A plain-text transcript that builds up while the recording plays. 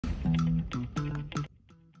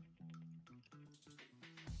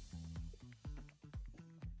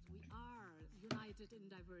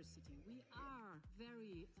We are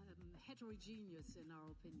very heterogeneous in our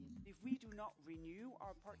opinion. If we do not renew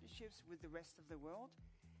our partnerships with the rest of the world,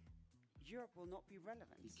 Europe will not be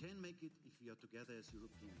relevant. We can make it if we are together as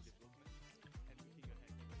Europeans.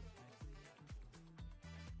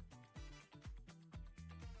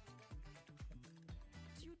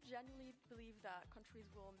 Do you genuinely believe that countries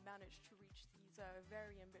will manage to reach these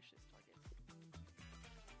very ambitious targets?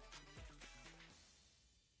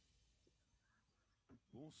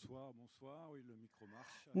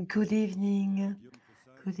 Good evening.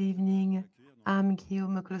 Good evening. I'm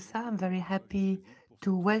Guillaume Clossat. I'm very happy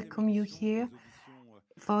to welcome you here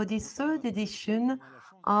for this third edition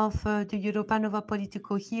of the Europanova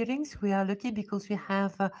Politico hearings. We are lucky because we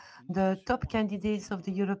have the top candidates of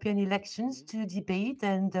the European elections to debate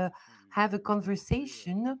and have a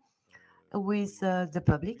conversation with the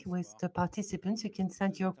public, with the participants. You can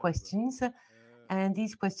send your questions, and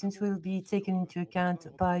these questions will be taken into account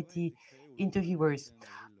by the interviewers.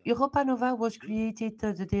 Europanova was created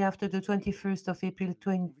the day after the 21st of April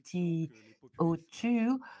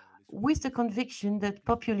 2002 with the conviction that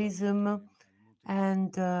populism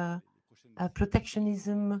and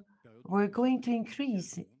protectionism were going to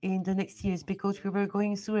increase in the next years because we were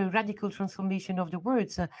going through a radical transformation of the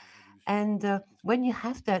world. And when you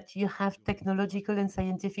have that, you have technological and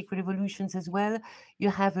scientific revolutions as well. You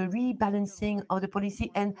have a rebalancing of the policy,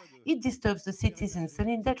 and it disturbs the citizens. And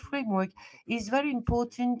in that framework, it's very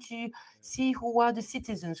important to see who are the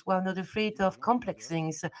citizens who are not afraid of complex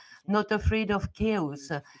things, not afraid of chaos,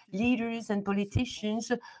 leaders and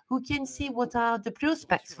politicians who can see what are the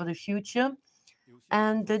prospects for the future,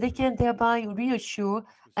 and they can thereby reassure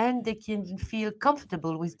and they can feel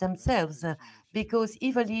comfortable with themselves. Because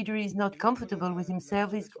if a leader is not comfortable with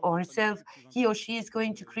himself or herself, he or she is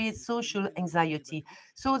going to create social anxiety.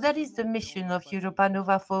 So that is the mission of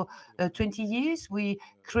Europanova for 20 years. We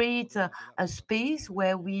create a space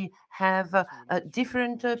where we have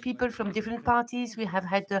different people from different parties. We have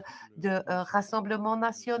had the Rassemblement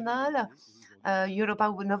National.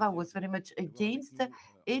 Europanova was very much against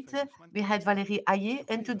it. We had Valérie Hayé,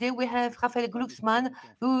 and today we have Raphaël Glucksmann,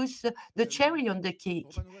 who's the cherry on the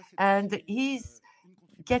cake, and he's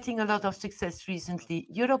getting a lot of success recently.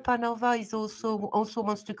 Europanova is also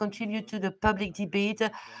wants to contribute to the public debate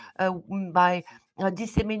by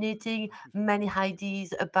disseminating many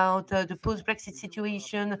ideas about the post-Brexit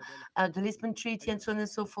situation, the Lisbon Treaty, and so on and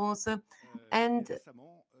so forth. And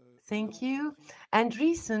thank you. And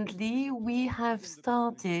recently we have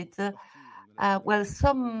started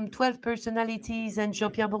some 12 personalities, and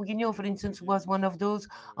Jean-Pierre Bourguignon, for instance, was one of those,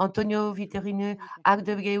 Antonio Vitorino,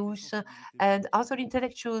 Agdeveus, and other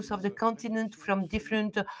intellectuals of the continent from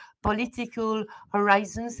different political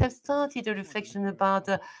horizons have started a reflection about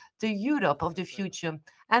the Europe of the future.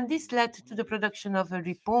 And this led to the production of a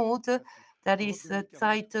report that is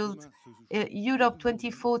titled Europe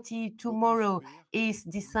 2040 Tomorrow is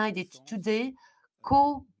Decided Today,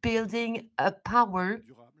 Co-Building a Power,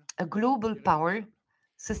 a global power,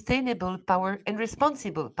 sustainable power, and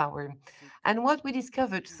responsible power. And what we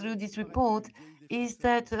discovered through this report is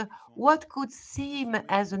that what could seem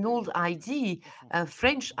as an old idea, a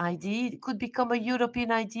French idea, could become a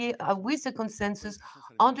European idea with a consensus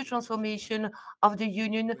on the transformation of the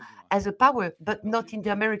Union as a power, but not in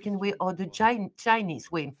the American way or the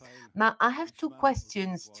Chinese way. Now, I have two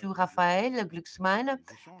questions to Raphaël Glucksmann,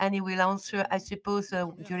 and he will answer, I suppose,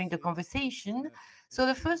 during the conversation. So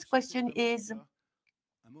the first question is,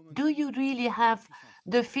 do you really have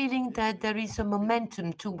the feeling that there is a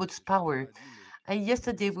momentum towards power?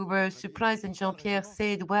 Yesterday we were surprised, and Jean-Pierre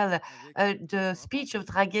said, well, the speech of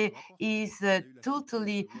Draghi is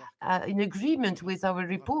totally in agreement with our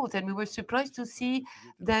report, and we were surprised to see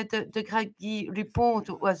that the Draghi report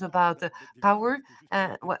was about power.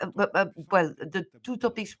 The two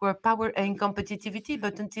topics were power and competitivity,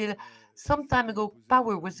 but until some time ago,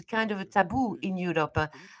 power was kind of a taboo in Europe.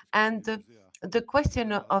 And the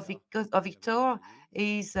question of Victor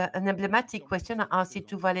is an emblematic question. I asked it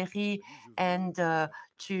to Valérie and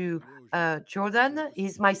to Jordan.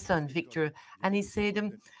 He's my son, Victor. And he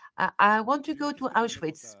said, I want to go to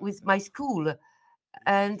Auschwitz with my school,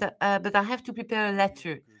 but I have to prepare a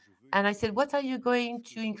letter. And I said, what are you going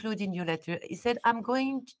to include in your letter? He said, I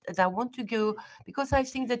want to go because I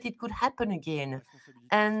think that it could happen again.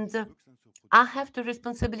 And I have the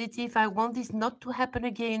responsibility, if I want this not to happen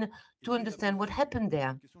again, to understand what happened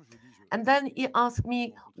there. And then he asked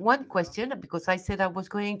me one question, because I said I was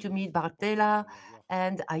going to meet Bartella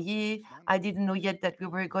and Aye. I didn't know yet that we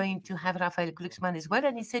were going to have Raphaël Glucksmann as well.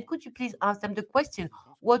 And he said, could you please ask them the question,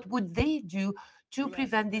 what would they do to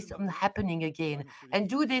prevent this from happening again? And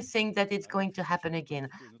do they think that it's going to happen again?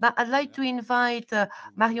 But I'd like to invite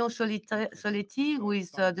Marion Soletti, who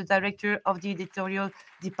is the director of the editorial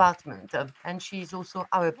department, and she is also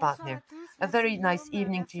our partner. A very nice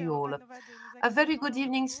evening to you all. A very good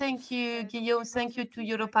evening. Thank you, Guillaume. Thank you to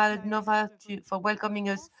Europa Nova for welcoming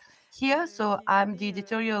us here. So I'm the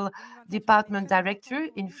editorial department director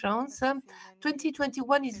in France.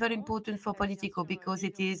 2021 is very important for Politico because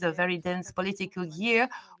it is a very dense political year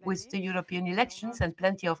with the European elections and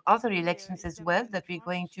plenty of other elections as well that we're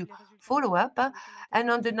going to follow up.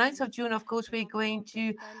 And on the 9th of June, of course, we're going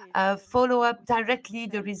to follow up directly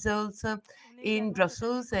the results in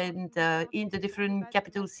Brussels and in the different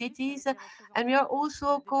capital cities. And we are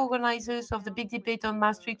also co-organizers of the big debate on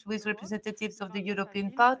Maastricht with representatives of the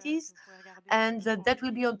European parties. And that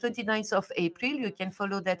will be on 29th of April. You can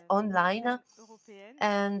follow that online.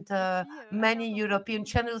 And many European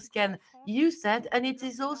channels can use that. And it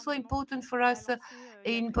is also important for us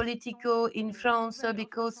in Politico in France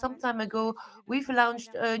because some time ago we've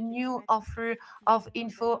launched a new offer of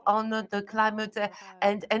info on the climate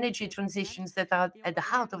and energy transitions that are at the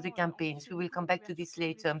heart of the campaigns. We will come back to this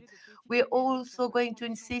later. We're also going to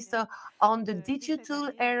insist on the digital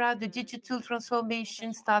era, the digital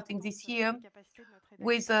transformation starting this year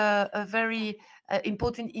with a very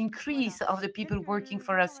important increase of the people working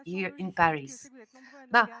for us here in Paris.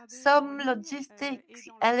 Now, some logistic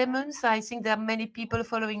elements, I think there are many people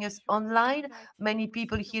following us online, many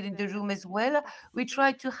people here in the room as well. We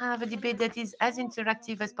try to have a debate that is as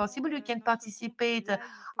interactive as possible. You can participate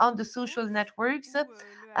on the social networks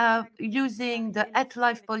using the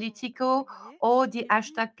 @LivePolitico or the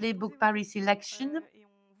hashtag Playbook Paris election.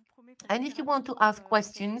 And if you want to ask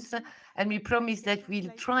questions, and we promise that we'll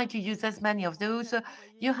try to use as many of those,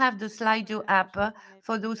 you have the Slido app.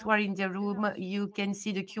 For those who are in the room, you can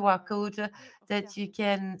see the QR code that you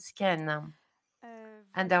can scan.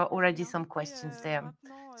 And there are already some questions there.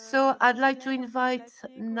 So I'd like to invite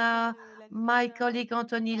now my colleague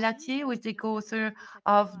Anthony Latier, who is the co-author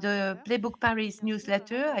of the Playbook Paris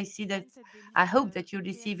newsletter. I hope that you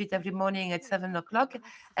receive it every morning at 7 o'clock.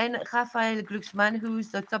 And Raphaël Glucksmann, who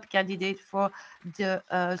is the top candidate for the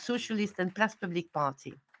Socialist and Place Publique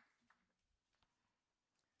Party.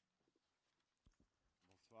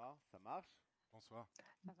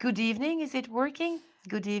 Good evening. Is it working?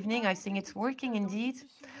 Good evening. I think it's working indeed.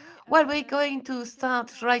 Well, we're going to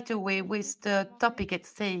start right away with the topic at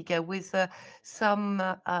stake, with some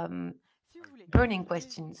burning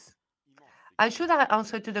questions. I should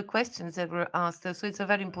answer to the questions that were asked. So it's a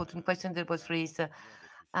very important question that was raised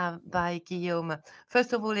by Guillaume.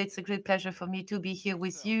 First of all, it's a great pleasure for me to be here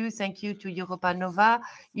with you. Thank you to Europa Nova.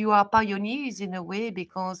 You are pioneers in a way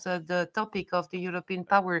because the topic of the European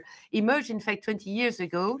power emerged, in fact, 20 years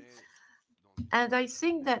ago. And I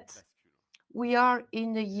think that we are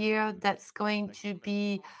in a year that's going to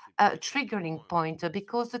be a triggering point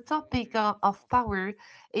because the topic of power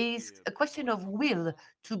is a question of will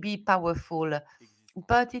to be powerful,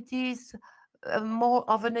 but it is more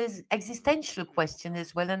of an existential question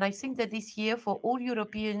as well. And I think that this year for all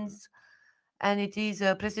Europeans, and it is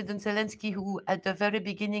President Zelensky who, at the very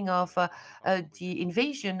beginning of the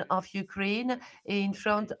invasion of Ukraine, in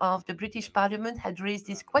front of the British Parliament, had raised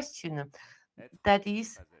this question. That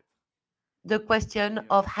is the question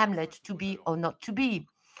of Hamlet, to be or not to be.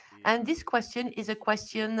 And this question is a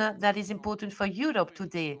question that is important for Europe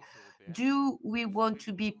today. Do we want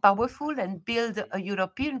to be powerful and build a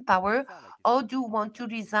European power, or do we want to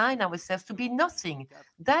resign ourselves to be nothing?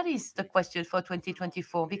 That is the question for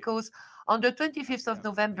 2024, because on the 25th of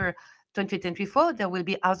November 2024, there will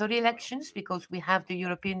be other elections because we have the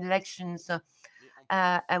European elections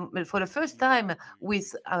and for the first time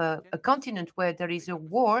with a continent where there is a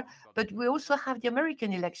war, but we also have the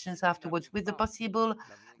American elections afterwards with the possible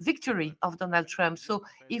victory of Donald Trump. So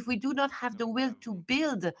if we do not have the will to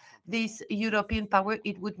build this European power,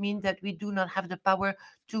 it would mean that we do not have the power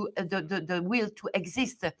to the will to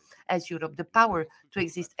exist as Europe, the power to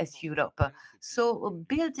exist as Europe. So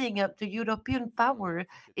building up the European power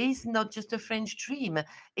is not just a French dream,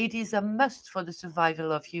 it is a must for the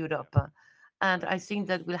survival of Europe. And I think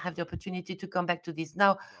that we'll have the opportunity to come back to this.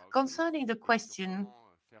 Now, concerning the question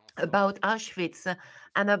about Auschwitz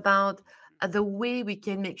and about the way we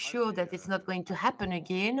can make sure that it's not going to happen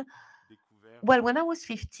again. Well, when I was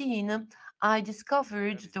 15, I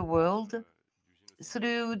discovered the world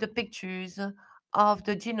through the pictures of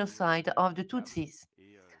the genocide of the Tutsis.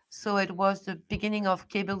 So it was the beginning of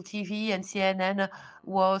cable TV, and CNN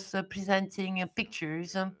was presenting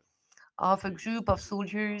pictures of a group of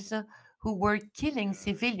soldiers who were killing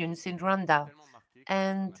civilians in Rwanda.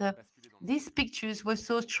 And these pictures were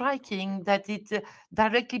so striking that it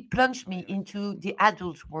directly plunged me into the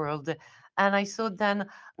adult world. And I thought then,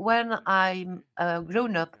 when I'm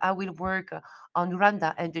grown up, I will work on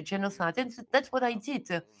Rwanda and the genocide. And that's what I did.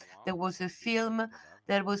 There was a film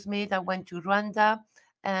that was made. I went to Rwanda,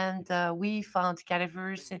 and we found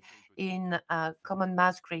cadavers in common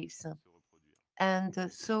mass graves.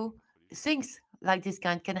 And so things like this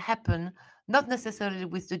kind can happen, not necessarily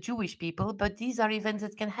with the Jewish people, but these are events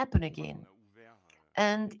that can happen again.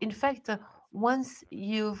 And in fact, once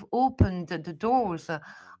you've opened the doors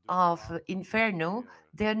of Inferno,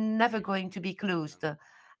 they're never going to be closed.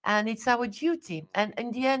 And it's our duty. And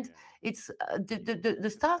in the end, it's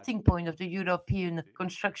the starting point of the European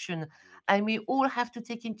construction. And we all have to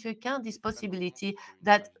take into account this possibility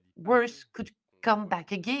that worse could come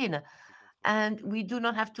back again. And we do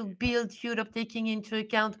not have to build Europe taking into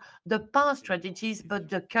account the past tragedies, but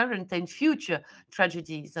the current and future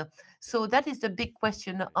tragedies. So that is the big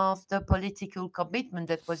question of the political commitment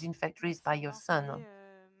that was in fact raised by your son.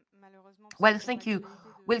 Well, thank you.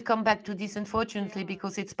 We'll come back to this, unfortunately,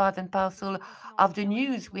 because it's part and parcel of the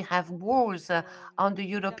news. We have wars on the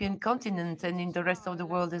European continent and in the rest of the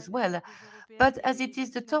world as well. But as it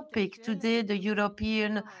is the topic today, the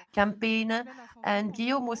European campaign, and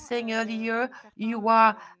Guillaume was saying earlier, you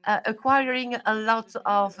are acquiring a lot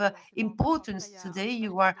of importance today.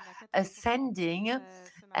 You are ascending.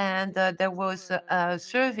 And there was a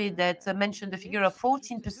survey that mentioned the figure of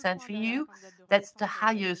 14% for you. That's the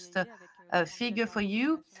highest figure for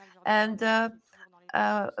you. And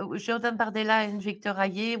Jordan Bardella and Victor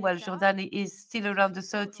Ayer, well, Jordan is still around the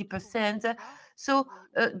 30%. So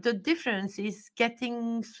the difference is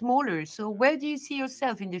getting smaller. So where do you see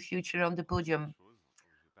yourself in the future on the podium?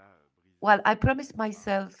 Well, I promised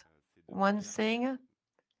myself one thing,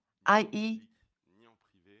 i.e.,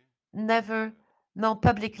 never, nor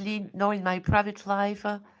publicly, nor in my private life,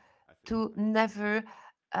 to never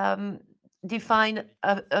um, define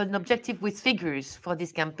an objective with figures for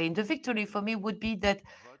this campaign. The victory for me would be that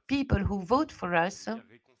people who vote for us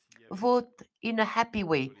vote in a happy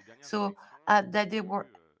way, so that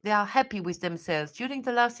they are happy with themselves. During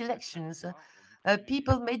the last elections,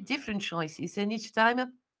 people made different choices, and each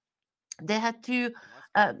time they had to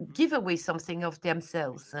give away something of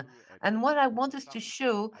themselves. And what I want us to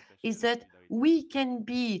show is that we can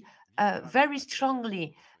be very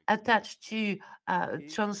strongly attached to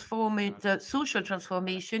transforming the social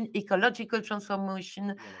transformation, ecological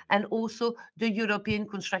transformation, and also the European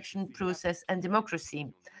construction process and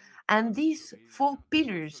democracy. And these four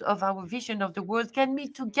pillars of our vision of the world can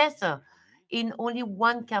meet together in only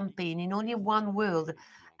one campaign, in only one world.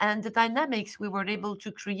 And the dynamics we were able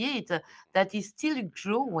to create that is still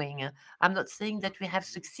growing. I'm not saying that we have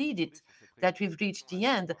succeeded, that we've reached the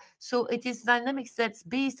end. So it is dynamics that's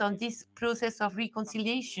based on this process of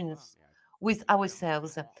reconciliations with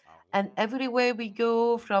ourselves. And everywhere we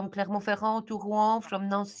go, from Clermont-Ferrand to Rouen, from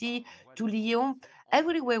Nancy to Lyon,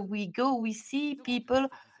 everywhere we go, we see people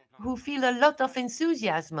who feel a lot of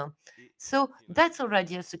enthusiasm. So that's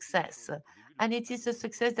already a success. And it is a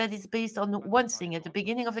success that is based on one thing. At the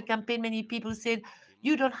beginning of the campaign, many people said,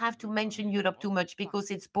 you don't have to mention Europe too much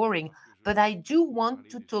because it's boring. But I do want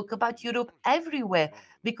to talk about Europe everywhere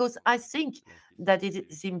because I think that it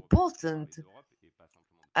is important.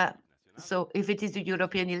 Uh, so if it is the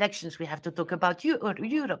European elections, we have to talk about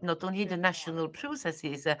Europe, not only the national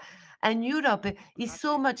processes. And Europe is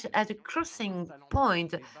so much at a crossing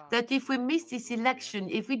point that if we miss this election,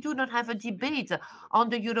 if we do not have a debate on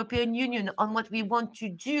the European Union, on what we want to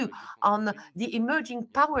do, on the emerging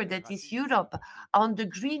power that is Europe, on the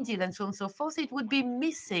Green Deal and so on and so forth, it would be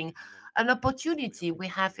missing an opportunity we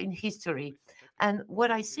have in history. And what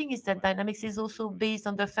I think is that dynamics is also based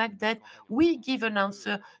on the fact that we give an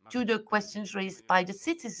answer to the questions raised by the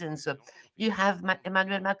citizens. You have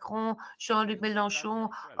Emmanuel Macron, Jean-Luc Mélenchon,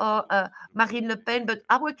 or Marine Le Pen, but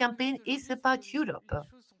our campaign is about Europe.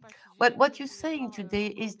 But what you're saying today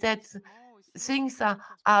is that things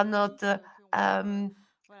are not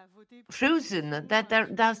frozen, that there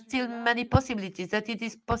are still many possibilities, that it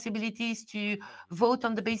is possibilities to vote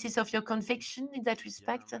on the basis of your conviction in that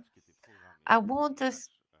respect. I want us,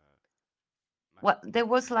 well, there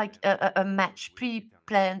was like a match,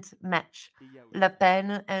 pre-planned match, Le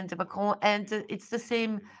Pen and Macron, and it's the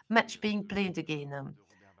same match being played again.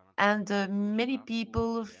 And many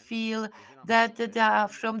people feel that they are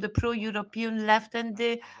from the pro-European left, and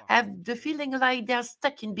they have the feeling like they are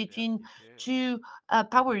stuck in between two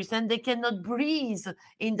powers, and they cannot breathe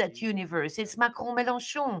in that universe. It's Macron,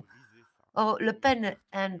 Mélenchon, or Le Pen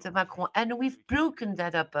and Macron, and we've broken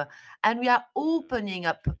that up, and we are opening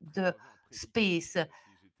up the space,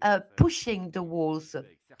 pushing the walls.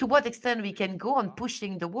 To what extent we can go on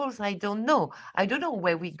pushing the walls, I don't know. I don't know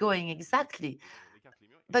where we're going exactly.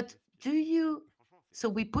 But do you? So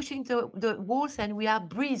we're pushing the walls and we are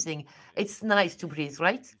breathing. It's nice to breathe,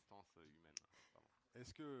 right?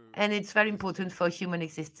 And it's very important for human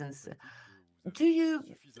existence. Do you,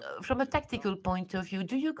 from a tactical point of view,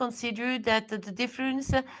 do you consider that the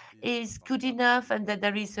difference is good enough and that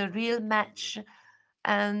there is a real match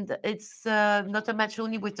and it's not a match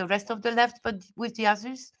only with the rest of the left but with the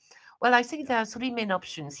others? Well, I think there are three main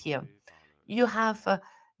options here. You have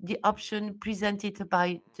the option presented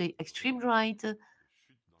by the extreme right,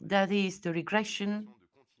 that is the regression,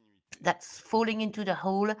 that's falling into the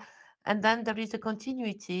hole, and then there is a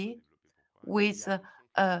continuity with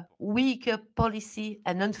a weaker policy,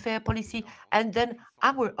 an unfair policy, and then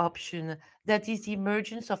our option, that is the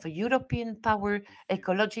emergence of a European power,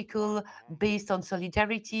 ecological, based on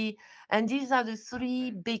solidarity. And these are the three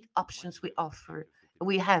big options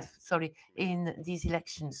we have, in these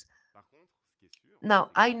elections. Now,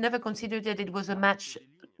 I never considered that it was a match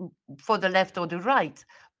for the left or the right,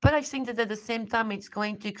 but I think that at the same time it's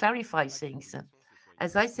going to clarify things.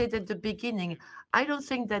 As I said at the beginning, I don't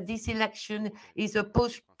think that this election is a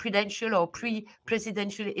post-prudential or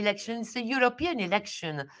pre-presidential election. It's a European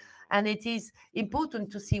election. And it is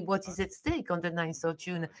important to see what is at stake on the 9th of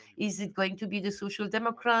June. Is it going to be the Social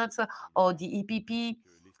Democrats or the EPP?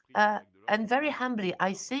 And very humbly,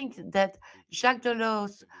 I think that Jacques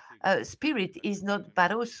Delors' spirit is not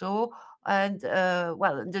Barroso, and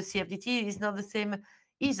well, the CFDT is not the same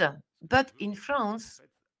either. But in France,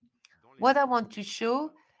 what I want to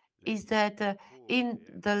show is that in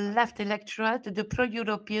the left electorate, the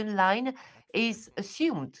pro-European line is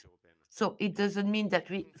assumed. So it doesn't mean that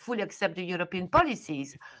we fully accept the European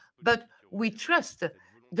policies, but we trust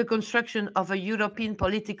the construction of a European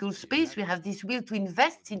political space. We have this will to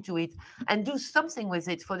invest into it and do something with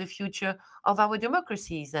it for the future of our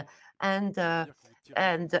democracies. And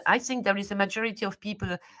I think there is a majority of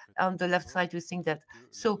people on the left side who think that.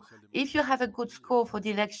 So if you have a good score for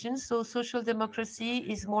the elections, so social democracy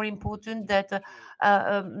is more important than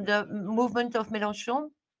the movement of Mélenchon.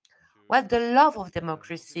 Well, the love of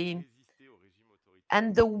democracy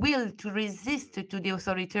and the will to resist to the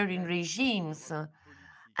authoritarian regimes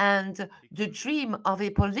and the dream of a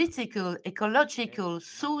political, ecological,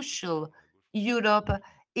 social Europe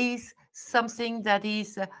is something that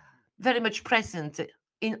is very much present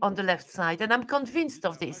on the left side, and I'm convinced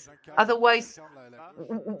of this. Otherwise,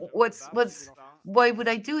 why would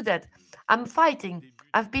I do that? I'm fighting.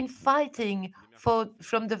 I've been fighting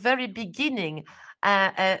from the very beginning,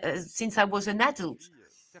 since I was an adult.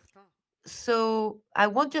 So I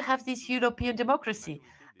want to have this European democracy.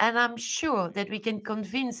 And I'm sure that we can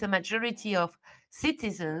convince a majority of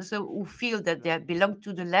citizens who feel that they belong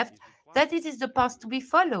to the left that it is the path to be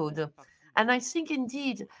followed. And I think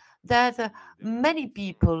indeed that many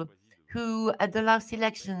people who at the last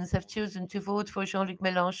elections have chosen to vote for Jean-Luc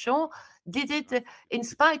Mélenchon did it in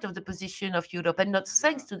spite of the position of Europe and not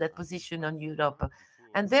thanks to that position on Europe.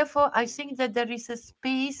 And therefore, I think that there is a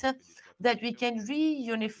space that we can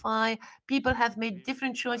reunify. People have made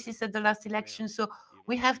different choices at the last election, so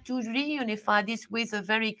we have to reunify this with a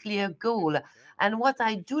very clear goal. And what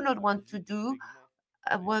I do not want to do,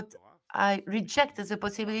 what I reject as a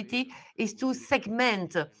possibility, is to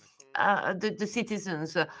segment the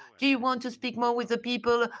citizens. Do you want to speak more with the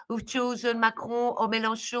people who've chosen Macron or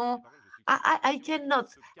Mélenchon? I cannot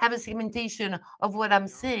have a segmentation of what I'm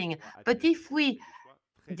saying. But if we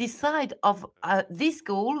decide of this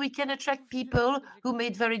goal, we can attract people who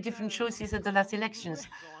made very different choices at the last elections.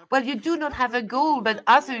 Well, you do not have a goal, but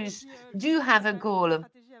others do have a goal.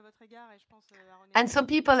 And some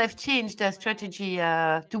people have changed their strategy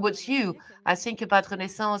towards you. I think about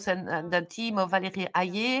Renaissance and the team of Valérie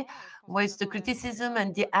Hayé with the criticism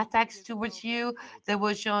and the attacks towards you. There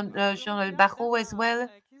was Jean-Noël Barrot as well.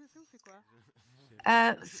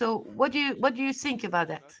 So what do you think about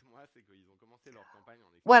that?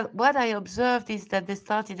 Well, what I observed is that they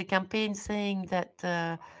started a campaign saying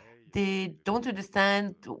that they don't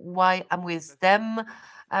understand why I'm with them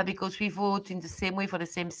because we vote in the same way for the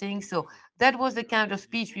same thing. So that was the kind of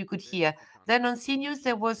speech we could hear. Then on CNews,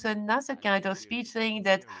 there was another kind of speech saying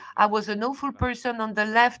that I was an awful person on the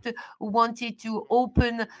left who wanted to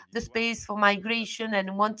open the space for migration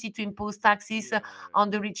and wanted to impose taxes on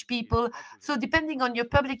the rich people. So depending on your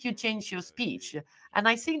public, you change your speech. And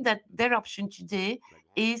I think that their option today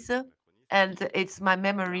is, and it's my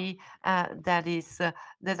memory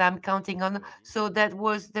that I'm counting on. So they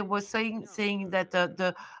were saying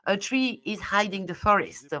that a tree is hiding the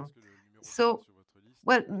forest. So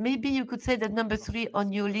Well, maybe you could say that number 3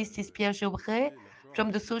 on your list is Pierre Jaurès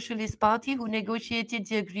from the Socialist Party, who negotiated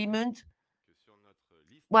the agreement.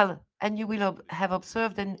 Well, and you will have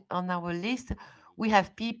observed that on our list, we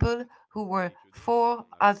have people who were for,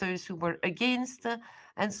 others who were against,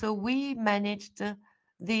 and so we managed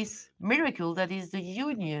this miracle that is the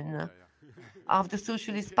union of the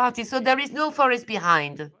Socialist Party. So there is no forest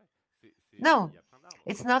behind. No,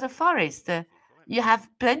 it's not a forest. You have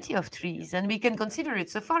plenty of trees, and we can consider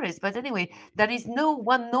it's a forest. But anyway, there is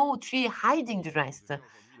no tree hiding the rest.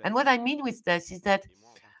 And what I mean with this is that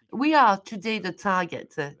we are today the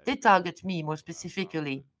target. They target me more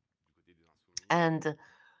specifically. And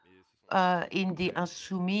in the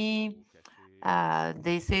Insoumis,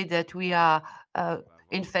 they say that we are,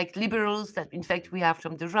 in fact, liberals, that in fact we are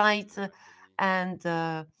from the right. And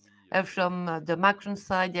from the Macron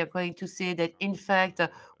side, they're going to say that in fact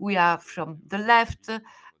we are from the left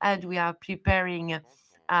and we are preparing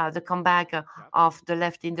the comeback of the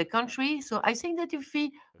left in the country. So I think that if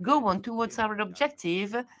we go on towards our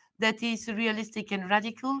objective, that is realistic and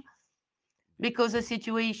radical, because the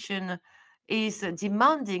situation is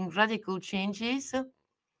demanding radical changes.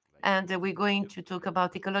 And we're going to talk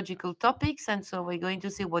about ecological topics. And so we're going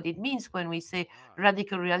to see what it means when we say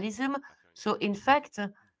radical realism. So, in fact,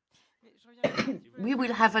 we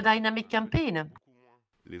will have a dynamic campaign.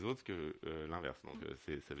 Les autres que l'inverse. Donc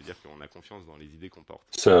ça veut dire qu'on a confiance dans les idées qu'on porte.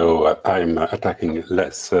 So I'm attacking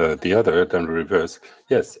less the other than reverse.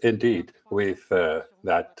 Yes, indeed, with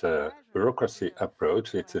that bureaucracy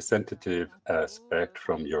approach, it's a sensitive aspect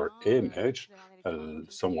from your image,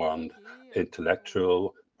 someone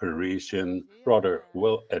intellectual, Parisian, rather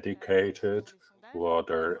well-educated,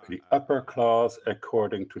 rather the upper class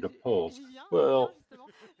according to the polls. Well,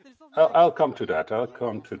 I'll come to that. I'll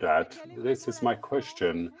come to that. This is my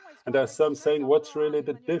question. And there's some saying, what's really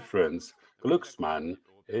the difference? Glucksmann,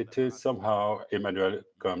 it is somehow Emmanuel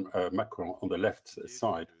Macron on the left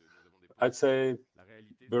side. I'd say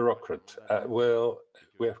bureaucrat. Well,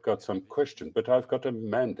 we have got some question, but I've got a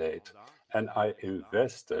mandate. And I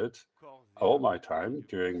invested all my time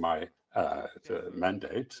during my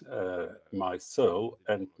mandate, my soul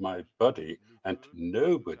and my body. And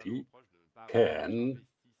nobody can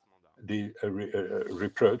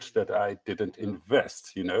reproach that I didn't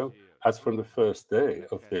invest, As from the first day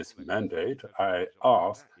of this mandate, I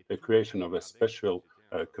asked the creation of a special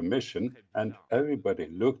commission, and everybody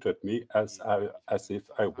looked at me as if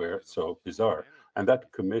I were so bizarre. And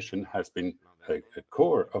that commission has been a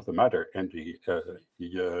core of the matter in the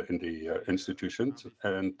institutions,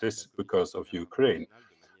 and this because of Ukraine.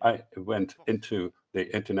 I went into the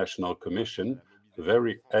International Commission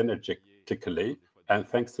very energetically, and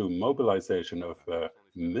thanks to mobilization of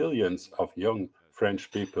millions of young French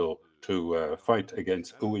people to fight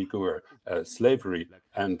against Uyghur slavery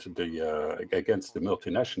and against the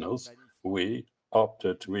multinationals, we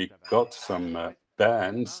got some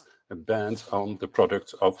bans on the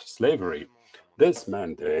products of slavery. This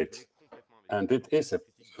mandate, and it is a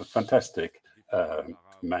fantastic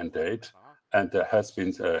mandate, and there has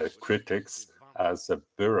been critics. As a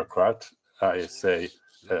bureaucrat, I say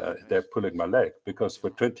they're pulling my leg, because for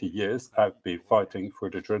 20 years I've been fighting for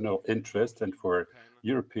the general interest and for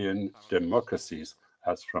European democracies,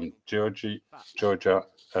 as from Georgia,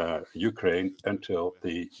 Ukraine, until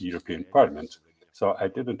the European Parliament. So I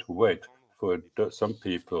didn't wait for some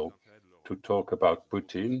people to talk about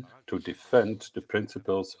Putin, to defend the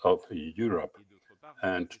principles of Europe.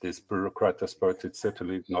 And this bureaucrat aspect is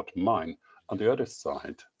certainly not mine. On the other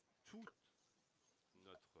side,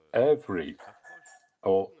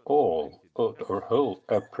 our whole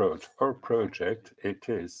approach or project, it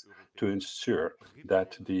is to ensure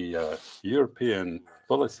that the European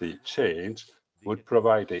policy change would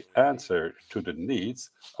provide an answer to the needs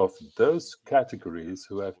of those categories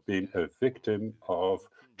who have been a victim of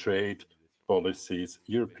trade policies,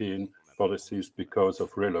 European policies, because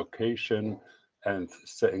of relocation and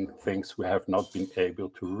saying things we have not been able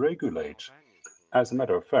to regulate. As a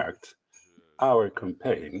matter of fact, our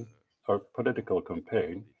campaign, our political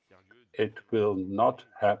campaign, it will not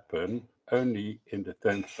happen only in the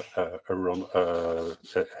 10th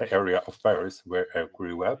area of Paris, where I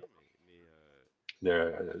grew up.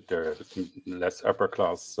 There are less upper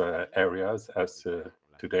class areas as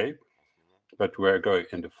today, but we're going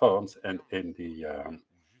in the farms and in the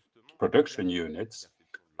production units.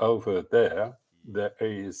 Over there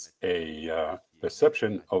is a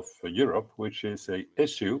perception of Europe, which is an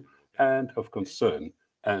issue and of concern.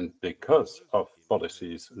 And because of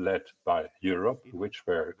policies led by Europe, which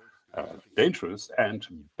were dangerous and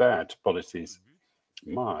bad policies,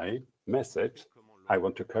 my message I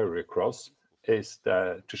want to carry across is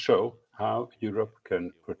to show how Europe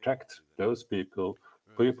can protect those people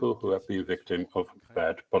who have been victim of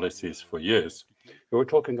bad policies for years. We were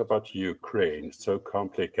talking about Ukraine, so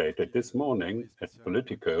complicated. This morning at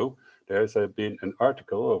Politico, there's been an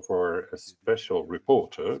article of our special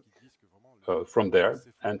reporter from there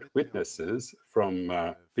and witnesses from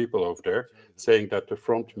people over there saying that the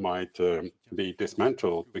front might be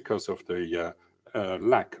dismantled because of the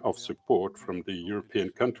lack of support from the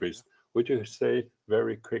European countries. Would you say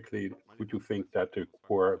very quickly, would you think that the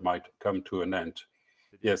war might come to an end?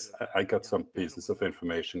 Yes, I got some pieces of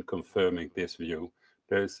information confirming this view.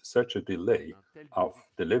 There's such a delay of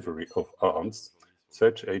delivery of arms,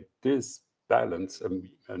 such a disbalance,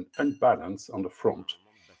 an unbalance on the front.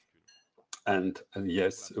 And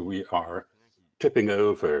yes, we are tipping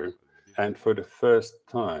over. And for the first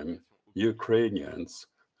time, Ukrainians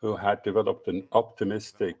who had developed an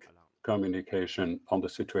optimistic communication on the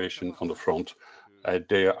situation on the front,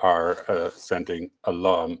 they are sending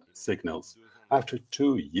alarm signals. After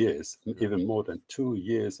 2 years, even more than 2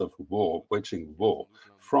 years of war, waging war,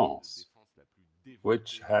 France,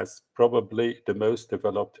 which has probably the most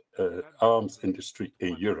developed arms industry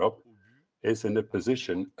in Europe, is in a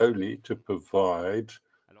position only to provide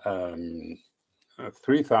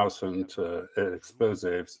 3,000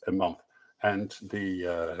 explosives a month. And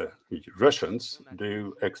the Russians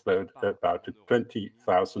do explode about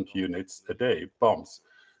 20,000 units a day, bombs.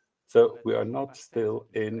 So we are not still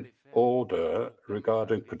in order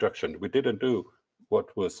regarding production. We didn't do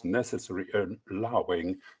what was necessary in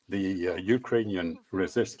allowing the Ukrainian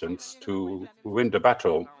resistance to win the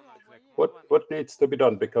battle. What needs to be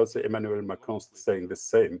done? Because Emmanuel Macron's saying the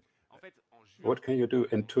same. What can you do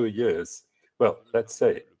in 2 years? Well, let's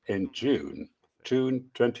say in June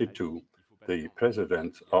 22, the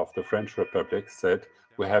president of the French Republic said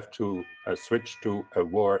we have to switch to a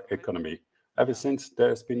war economy. Ever since,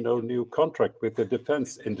 there's been no new contract with the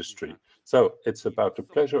defense industry. So it's about the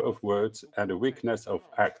pleasure of words and the weakness of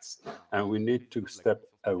acts. And we need to step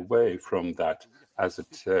away from that as a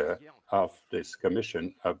chair of this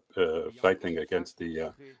commission of fighting against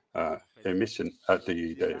the emission of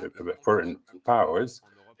the foreign powers.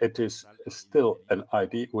 It is still an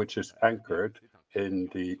idea which is anchored in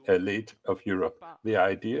the elite of Europe, the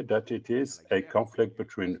idea that it is a conflict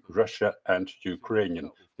between Russia and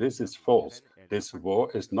Ukraine. This is false. This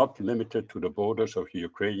war is not limited to the borders of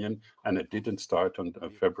Ukraine, and it didn't start on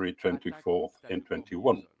February 24th in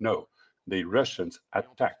 21. No, the Russians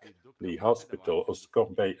attack the hospital of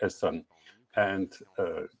Corbeil-Essonnes and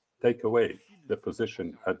take away the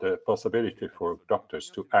position, the possibility for doctors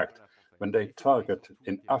to act. When they target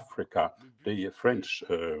in Africa the French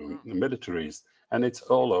militaries, and it's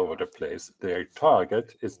all over the place, their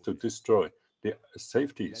target is to destroy the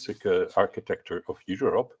safety secure architecture of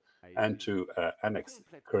Europe and to annex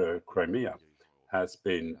Crimea. Has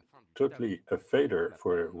been totally a failure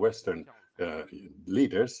for Western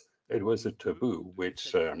leaders. It was a taboo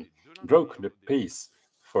which broke the peace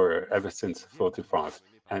for ever since 45.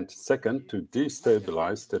 And second, to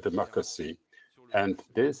destabilize the democracy. And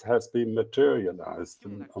this has been materialized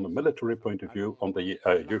on a military point of view on the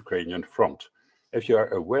Ukrainian front. If you are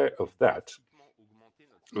aware of that,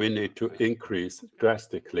 we need to increase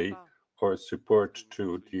drastically our support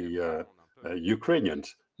to the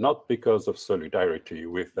Ukrainians, not because of solidarity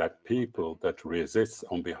with that people that resists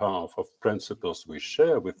on behalf of principles we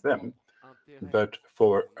share with them, but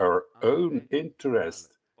for our own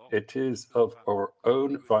interest. It is of our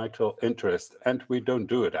own vital interest, and we don't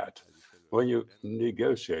do that. When you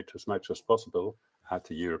negotiate as much as possible at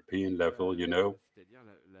the European level, you know,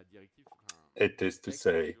 it is to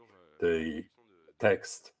say the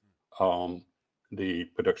text on the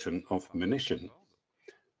production of munition.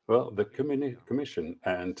 Well, the Commission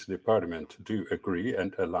and the Parliament do agree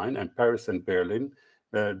and align, and Paris and Berlin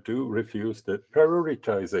do refuse the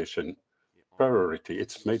prioritization. Priority,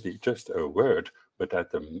 it's maybe just a word, but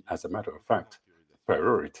as a matter of fact,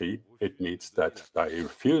 priority, it means that by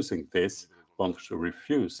refusing this, one should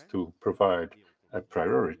refuse to provide a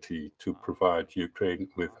priority to provide Ukraine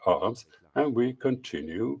with arms, and we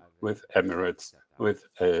continue with Emirates, with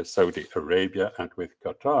Saudi Arabia, and with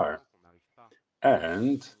Qatar.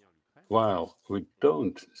 And while we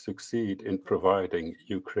don't succeed in providing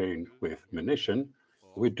Ukraine with munition,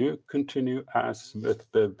 we do continue as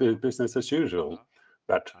with the business as usual.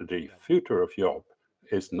 But the future of Europe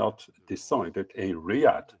is not decided in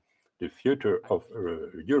Riyadh. The future of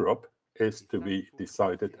Europe is to be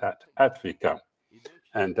decided at Advika.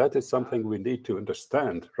 And that is something we need to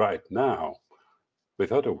understand right now.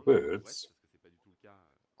 With other words,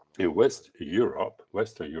 in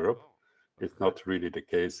Western Europe, It's not really the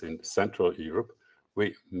case in Central Europe.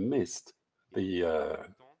 We missed the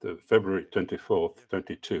February 24th,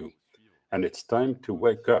 22, and it's time to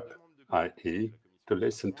wake up, i.e., to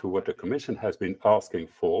listen to what the Commission has been asking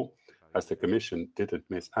for, as the Commission didn't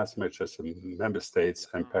miss as much as the member states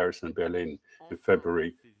and Paris and Berlin in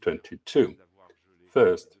February 22.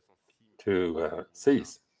 First, to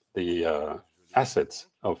seize the assets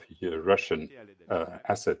of Russian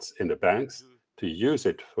assets in the banks, to use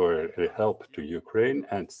it for help to Ukraine,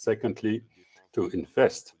 and secondly, to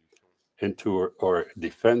invest into our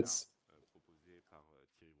defense.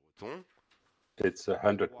 It's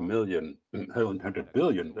 100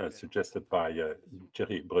 billion suggested by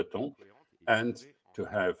Thierry Breton, and to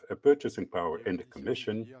have a purchasing power in the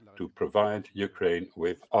Commission to provide Ukraine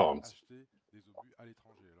with arms.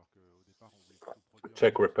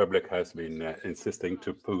 Czech Republic has been insisting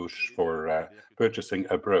to push for purchasing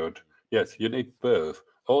abroad. Yes, you need both.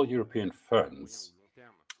 All European funds,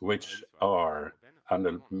 which are on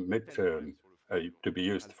the midterm to be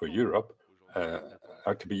used for Europe,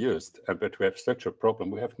 are to be used. But we have such a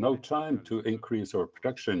problem. We have no time to increase our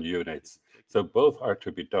production units. So both are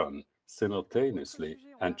to be done simultaneously,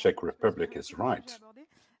 and Czech Republic is right.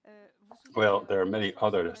 Well, there are many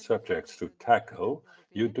other subjects to tackle.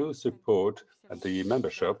 You do support the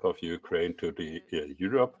membership of Ukraine to the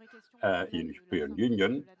European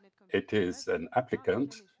Union. It is an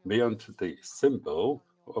applicant beyond the symbol.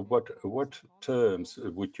 What terms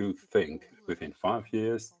would you think within 5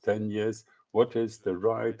 years, 10 years? What is the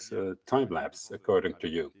right time lapse according to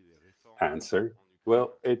you? Answer: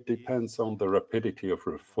 well, it depends on the rapidity of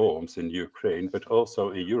reforms in Ukraine, but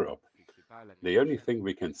also in Europe. The only thing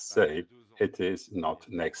we can say, it is not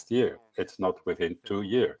next year. It's not within 2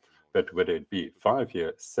 years. But whether it be 5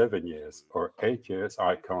 years, 7 years, or 8 years,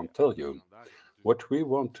 I can't tell you. What we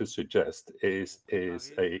want to suggest is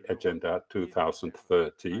a Agenda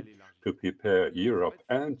 2030 to prepare Europe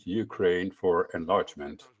and Ukraine for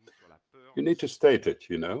enlargement. You need to state it,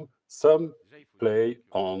 you know. Some play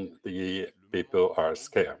on the people are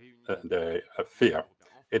scared, they fear.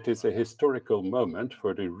 It is a historical moment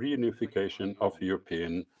for the reunification of the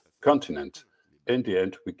European continent. In the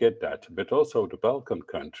end, we get that, but also the Balkan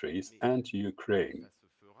countries and Ukraine.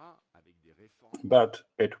 But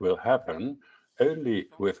it will happen only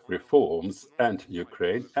with reforms and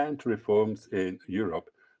Ukraine and reforms in Europe.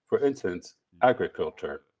 For instance,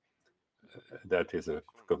 agriculture. That is a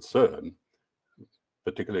concern,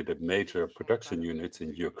 particularly the major production units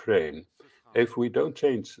in Ukraine. If we don't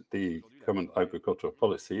change the common agricultural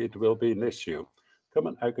policy, it will be an issue.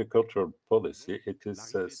 Common agricultural policy, it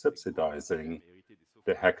is subsidizing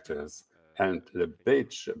the hectares, and the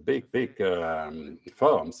big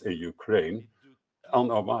farms in Ukraine on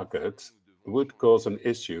our market would cause an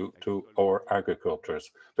issue to our agricultures.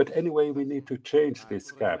 But anyway, we need to change this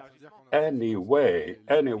gap anyway,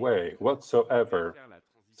 whatsoever.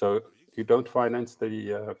 So you don't finance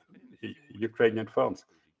the Ukrainian farms.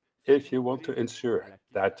 If you want to ensure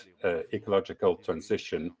that ecological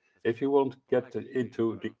transition, if you want to get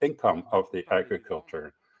into the income of the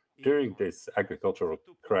agriculture, during this agricultural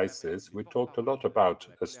crisis, we talked a lot about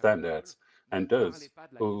standards, and those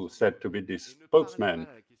who said to be the spokesman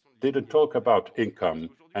didn't talk about income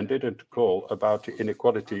and didn't call about the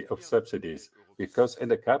inequality of subsidies, because in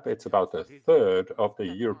the CAP, it's about a third of the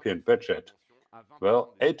European budget.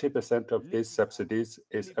 Well, 80% of these subsidies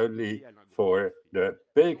is only for the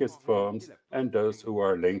biggest farms and those who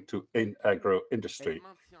are linked to agro-industry.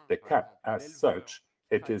 The CAP, as such,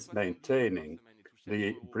 it is maintaining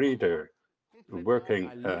the breeder working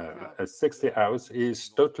 60 hours. He is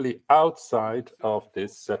totally outside of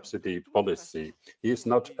this subsidy policy. He is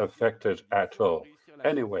not affected at all.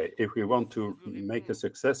 Anyway, if we want to make a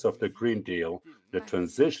success of the Green Deal, the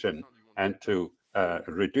transition, and to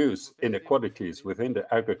reduce inequalities within the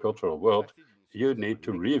agricultural world, you need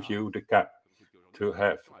to review the CAP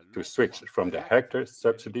to switch from the hectare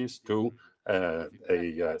subsidies to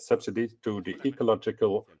a subsidy to the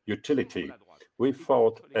ecological utility. We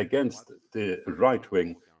fought against the right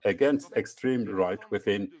wing, against extreme right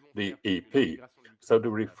within the EP. So the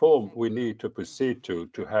reform we need to proceed to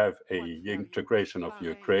have a integration of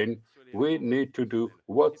Ukraine, we need to do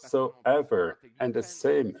whatsoever, and the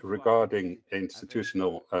same regarding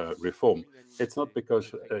institutional reform. It's not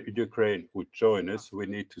because Ukraine would join us, we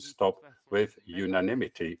need to stop with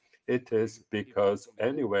unanimity. It is because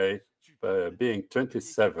anyway, being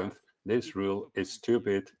 27th, this rule is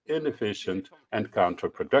stupid, inefficient, and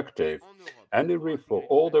counterproductive. And for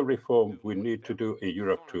all the reform we need to do in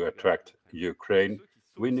Europe to attract Ukraine,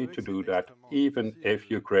 we need to do that even if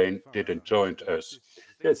Ukraine didn't join us.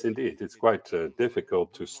 Yes, indeed, it's quite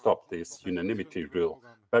difficult to stop this unanimity rule,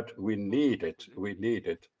 but we need it. We need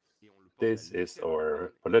it. This is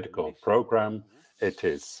our political program. It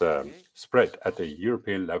is spread at the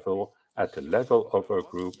European level, at the level of our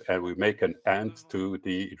group, and we make an end to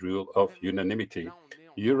the rule of unanimity.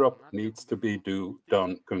 Europe needs to be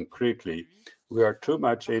done concretely. We are too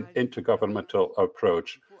much in intergovernmental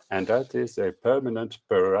approach, and that is a permanent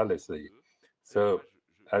paralysis. So,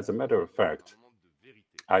 as a matter of fact,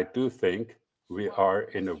 I do think we are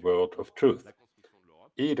in a world of truth.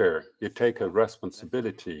 Either you take a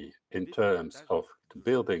responsibility in terms of the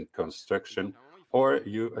building construction, or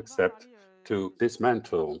you accept to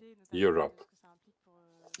dismantle Europe.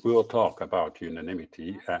 We will talk about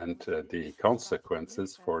unanimity and the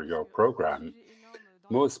consequences for your program.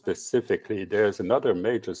 More specifically, there's another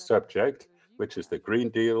major subject, which is the Green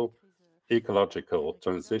Deal, ecological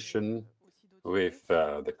transition, with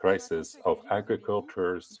the crisis of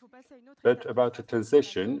agricultures. But about the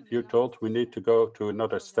transition, you told we need to go to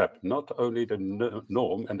another step, not only the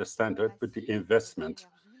norm and the standard, but the investment.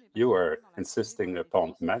 You are insisting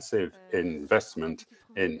upon massive investment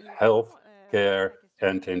in health, care,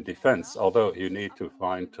 and in defense, although you need to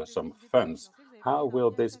find some funds. How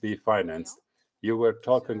will this be financed? You were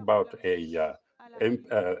talking about a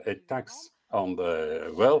tax on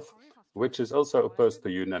the wealth, which is also opposed to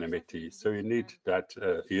unanimity. So you need that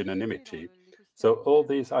unanimity. So all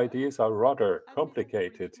these ideas are rather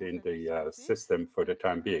complicated in the system for the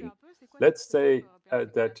time being. Let's say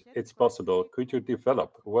that it's possible. Could you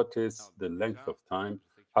develop what is the length of time?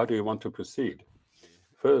 How do you want to proceed?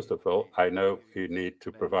 First of all, I know you need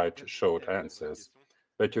to provide short answers,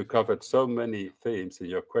 but you covered so many themes in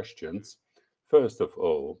your questions. First of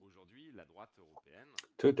all,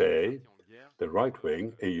 today, the right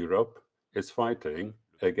wing in Europe is fighting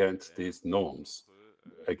against these norms,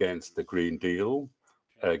 against the Green Deal,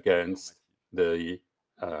 against the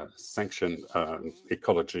sanction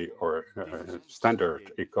ecology or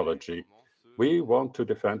standard ecology. We want to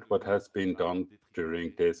defend what has been done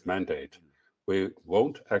during this mandate. We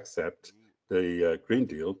won't accept the Green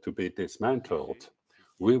Deal to be dismantled.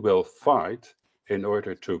 We will fight in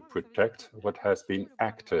order to protect what has been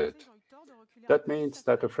acted. That means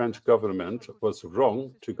that the French government was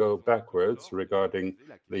wrong to go backwards regarding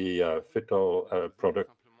the phyto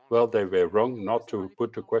product. Well, they were wrong not to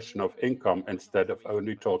put the question of income instead of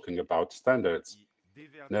only talking about standards.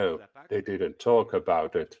 No, they didn't talk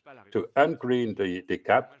about it. To ungreen the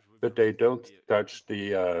cap, but they don't touch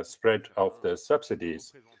the spread of the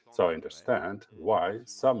subsidies. So I understand why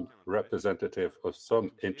some representative of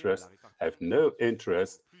some interest have no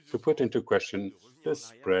interest to put into question the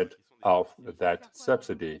spread of that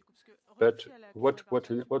subsidy. But what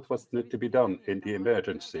was need to be done in the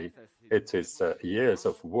emergency? It is years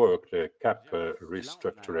of work, the cap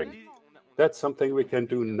restructuring. That's something we can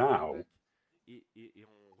do now.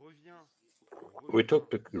 We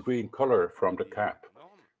took the green color from the cap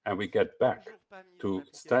and we get back to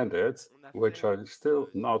standards which are still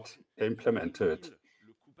not implemented.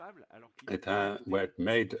 It were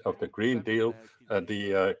made of the Green Deal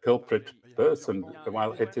the culprit person,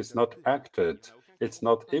 while it is not acted, it's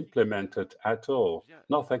not implemented at all.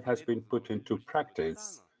 Nothing has been put into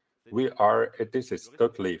practice. This is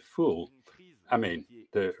totally full. I mean,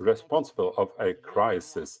 the responsible of a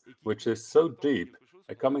crisis which is so deep,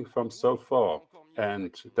 coming from so far,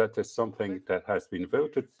 and that is something that has been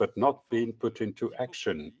voted but not been put into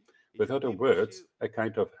action. With other words, a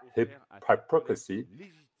kind of hypocrisy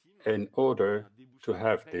in order to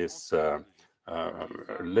have this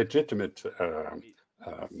legitimate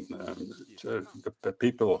the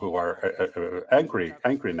people who are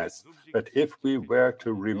angriness. But if we were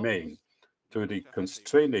to remain to the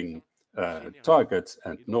constraining targets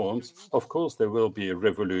and norms, of course there will be a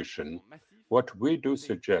revolution. What we do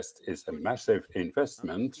suggest is a massive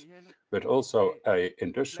investment, but also an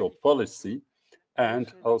industrial policy,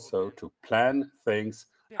 and also to plan things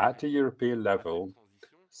at the European level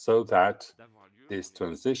so that this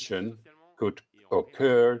transition could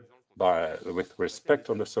occur with respect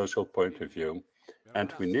on the social point of view.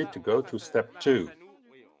 And we need to go to step 2.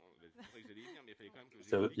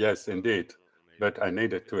 So yes, indeed. But I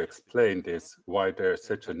needed to explain this, why there's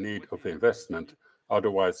such a need of investment.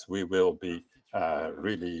 Otherwise, we will be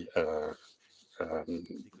really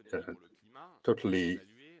totally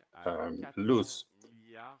loose.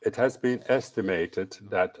 It has been estimated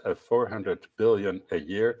that 400 billion a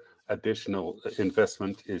year additional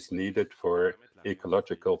investment is needed for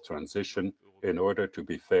ecological transition in order to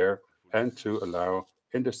be fair and to allow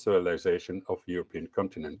industrialization of the European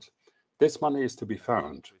continent. This money is to be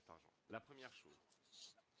found.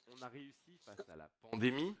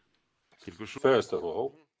 First of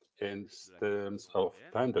all, in terms of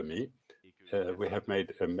pandemic, we have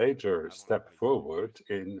made a major step forward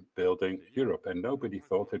in building Europe, and nobody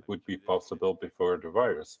thought it would be possible before the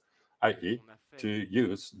virus, i.e., to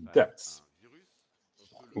use debts.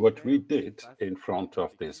 What we did in front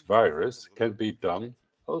of this virus can be done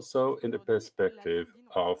also in the perspective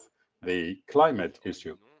of the climate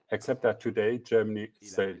issue, except that today Germany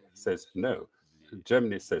says no.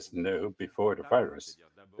 Germany says no before the virus,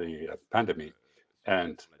 the pandemic.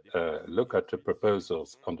 And look at the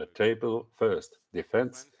proposals on the table. First,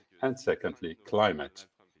 defense, and secondly, climate.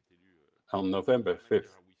 On November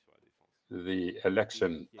 5th, the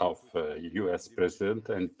election of US president,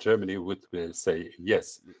 and Germany would say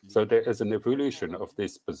yes. So there is an evolution of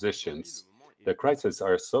these positions. The crises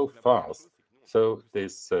are so fast, so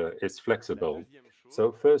this is flexible.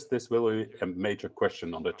 So first, this will be a major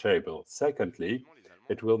question on the table. Secondly,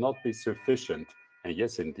 it will not be sufficient. And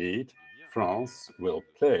yes, indeed, France will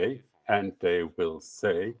play, and they will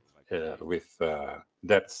say, with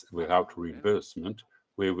debts without reimbursement,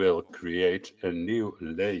 we will create a new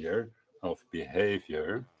layer of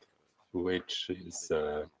behavior, which is,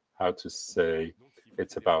 how to say,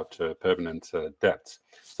 it's about permanent debt.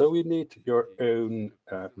 So we need your own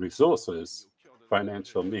resources,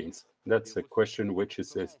 financial means. That's a question which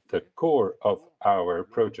is at the core of our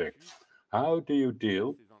project. How do you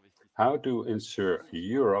deal? How to ensure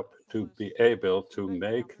Europe to be able to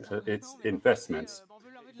make its investments,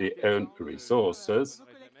 the own resources?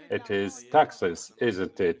 It is taxes,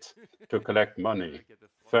 isn't it, to collect money,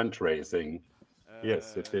 fundraising?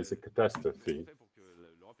 Yes, it is a catastrophe.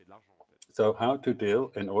 So how to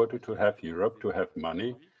deal in order to have Europe to have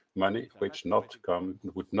money which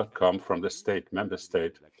would not come from the member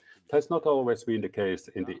state? It has not always been the case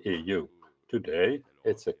in the EU. Today,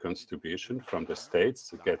 it's a contribution from the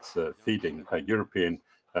states. It gets feeding a European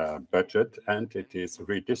budget, and it is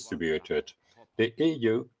redistributed. The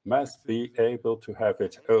EU must be able to have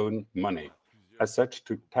its own money, as such,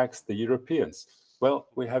 to tax the Europeans. Well,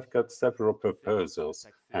 we have got several proposals,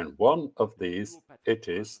 and one of these, it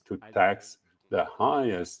is to tax the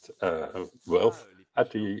highest wealth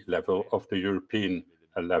at the level of the European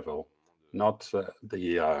level, not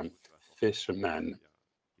the fishermen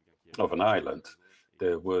of an island.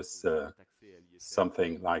 There was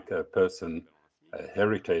something like a person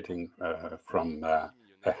heritating from a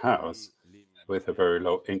house with a very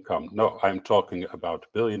low income. No, I'm talking about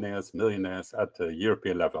billionaires, millionaires at the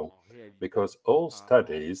European level, because all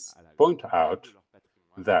studies point out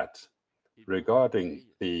that regarding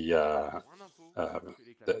their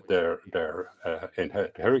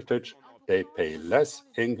inherited heritage, they pay less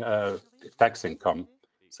in tax income.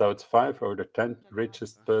 So it's 5 or the 10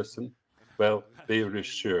 richest person. Well, be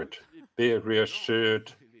reassured. Be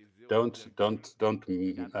reassured. Don't.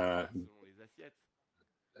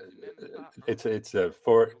 It's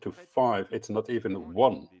 4 to 5. It's not even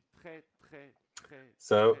 1.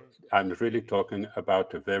 So I'm really talking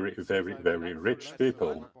about very, very, very rich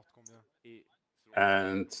people,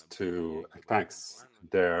 and to tax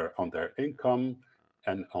on their income,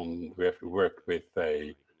 and we have to work with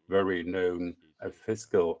a very known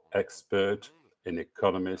fiscal expert, an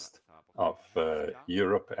economist of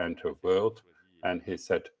Europe and the world, and he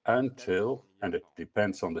said until, and it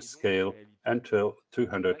depends on the scale, until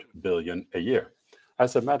 200 billion a year.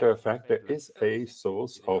 As a matter of fact, there is a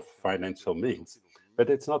source of financial means, but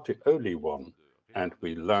it's not the only one. And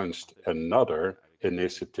we launched another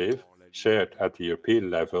initiative shared at the European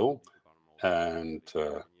level, and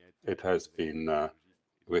it has been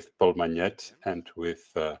with Paul Magnette and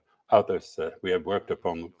with others. We have worked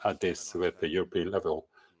upon this with the European level.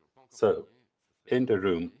 So in the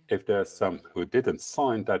room, if there are some who didn't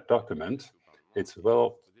sign that document, it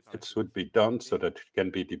should be done so that it can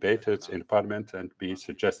be debated in Parliament and be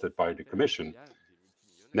suggested by the Commission.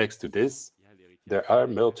 Next to this, there are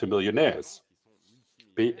multimillionaires,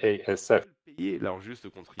 BASF.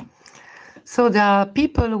 So there are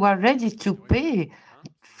people who are ready to pay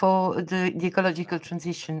for the ecological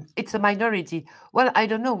transition. It's a minority. Well, I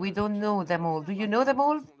don't know. We don't know them all. Do you know them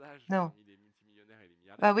all? No.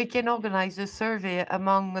 Well, we can organize a survey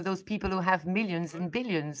among those people who have millions and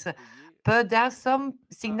billions. But there are some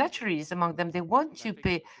signatories among them. They want to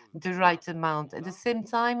pay the right amount. At the same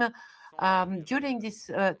time, during this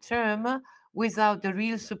term, without the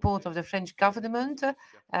real support of the French government,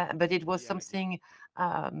 but it was something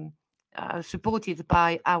supported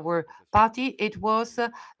by our party, it was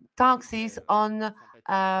taxes on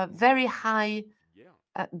very high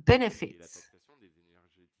benefits,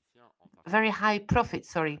 very high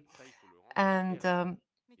profits, sorry. And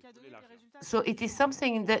So it is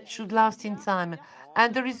something that should last in time.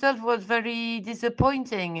 And the result was very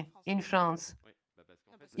disappointing in France.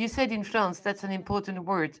 You said in France, that's an important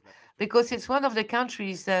word, because it's one of the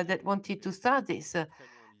countries that wanted to start this.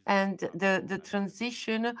 And the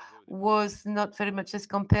transition was not very much as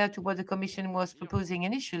compared to what the Commission was proposing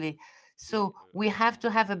initially. So we have to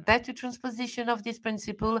have a better transposition of this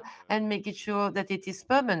principle and make it sure that it is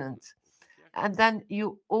permanent. And then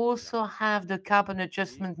you also have the carbon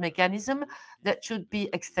adjustment mechanism that should be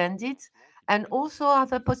extended, and also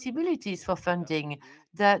other possibilities for funding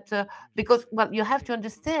that, because, well, you have to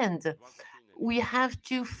understand, we have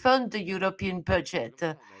to fund the European budget.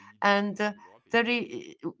 And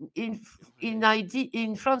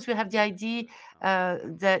in France, we have the idea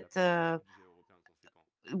that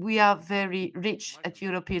we are very rich at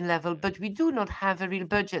European level, but we do not have a real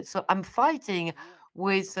budget. So I'm fighting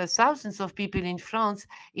with thousands of people in France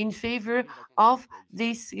in favor of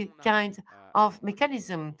this kind of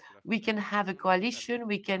mechanism. We can have a coalition,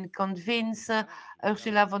 we can convince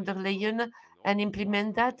Ursula von der Leyen and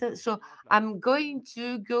implement that. So I'm going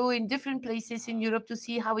to go in different places in Europe to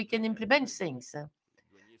see how we can implement things.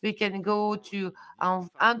 We can go to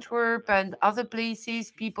Antwerp and other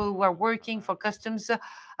places. People who are working for customs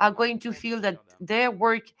are going to feel that their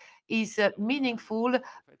work is meaningful.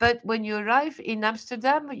 But when you arrive in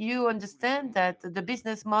Amsterdam, you understand that the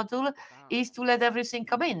business model is to let everything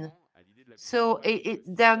come in. So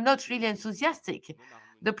they're not really enthusiastic.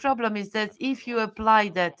 The problem is that if you apply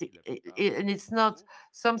that, and it's not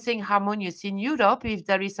something harmonious in Europe, if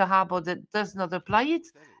there is a harbor that does not apply it,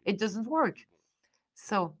 it doesn't work.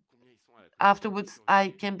 So afterwards,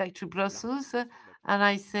 I came back to Brussels and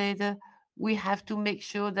I said, we have to make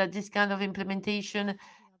sure that this kind of implementation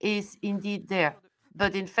is indeed there.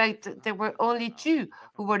 But in fact, there were only 2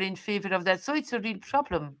 who were in favor of that. So it's a real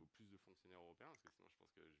problem.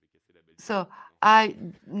 So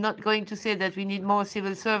I'm not going to say that we need more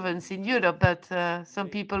civil servants in Europe, but some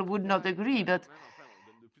people would not agree. But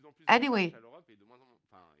anyway,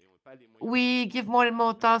 we give more and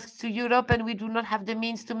more tasks to Europe, and we do not have the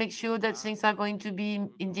means to make sure that things are going to be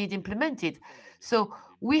indeed implemented. So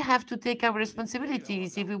we have to take our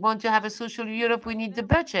responsibilities. If we want to have a social Europe, we need the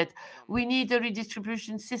budget. We need a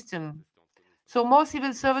redistribution system. So more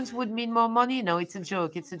civil servants would mean more money? No, it's a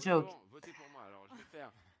joke. It's a joke.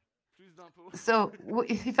 So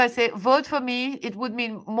if I say vote for me, it would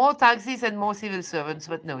mean more taxes and more civil servants.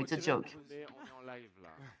 But no, it's a joke.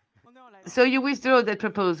 So you withdraw that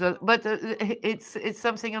proposal, but it's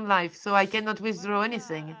something on life, so I cannot withdraw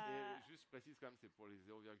anything.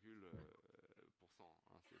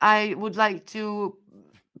 I would like to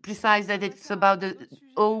precise that it's about the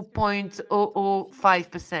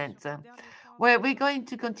 0.005%. Well, we're going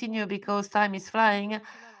to continue because time is flying.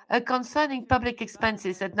 Concerning public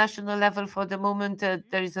expenses at national level, for the moment,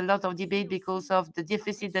 there is a lot of debate because of the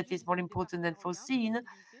deficit that is more important than foreseen.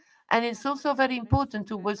 And it's also very important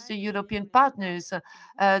towards the European partners.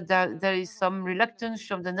 There is some reluctance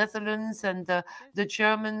from the Netherlands and the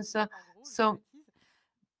Germans.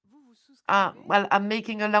 Well, I'm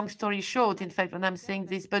making a long story short, in fact, when I'm saying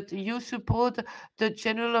this, but you support the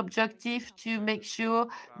general objective to make sure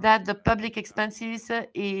that the public expenses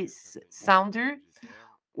is sounder.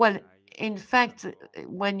 Well, in fact,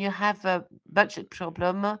 when you have a budget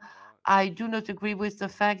problem, I do not agree with the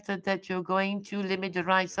fact that you're going to limit the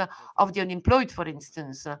rights of the unemployed, for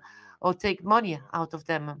instance, or take money out of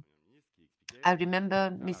them. I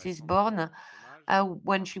remember Mrs. Born,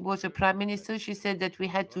 when she was a prime minister, she said that we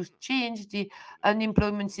had to change the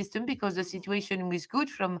unemployment system because the situation was good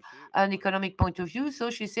from an economic point of view. So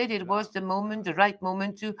she said it was the moment, the right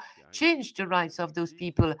moment to change the rights of those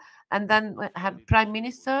people. And then we have a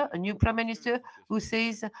new prime minister, who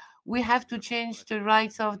says we have to change the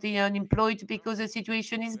rights of the unemployed because the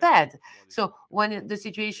situation is bad. So when the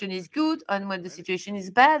situation is good and when the situation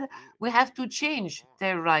is bad, we have to change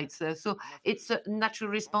their rights. So it's a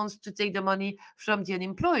natural response to take the money from the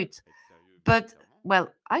unemployed. But,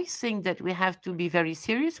 well, I think that we have to be very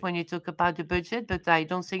serious when you talk about the budget, but I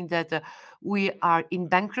don't think that we are in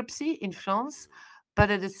bankruptcy in France.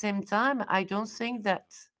 But at the same time, I don't think that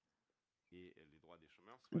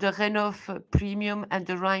the Renov premium and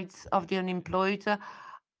the rights of the unemployed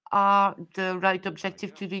are the right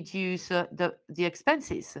objective to reduce the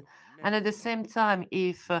expenses. And at the same time,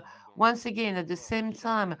 if once again, at the same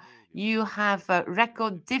time, you have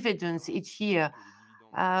record dividends each year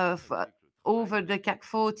over the CAC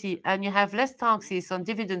 40, and you have less taxes on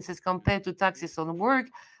dividends as compared to taxes on work,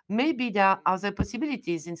 maybe there are other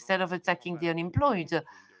possibilities instead of attacking the unemployed.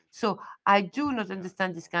 So I do not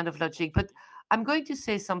understand this kind of logic, but I'm going to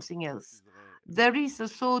say something else. there is a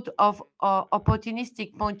sort of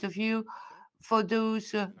opportunistic point of view for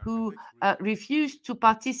those who refuse to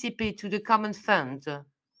participate to the common fund.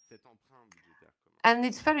 And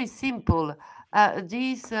it's very simple.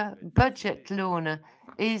 This budget loan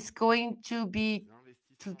is going to be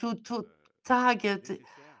to target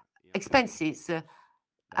expenses,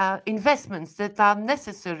 investments that are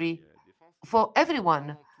necessary for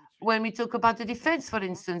everyone. When we talk about the defense, for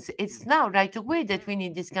instance, it's now right away that we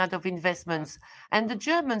need this kind of investments. And the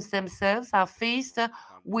Germans themselves are faced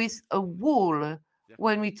with a wall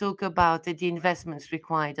when we talk about the investments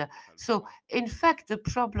required. So, in fact, the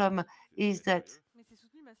problem is that,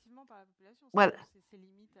 well,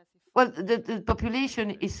 the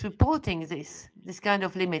population is supporting this kind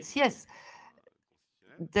of limits. Yes,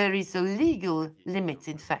 there is a legal limit,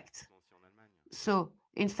 in fact. So,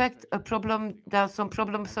 in fact, there are some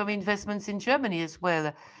problems of investments in Germany as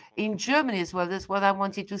well. In Germany as well, that's what I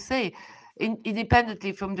wanted to say,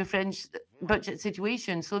 independently from the French budget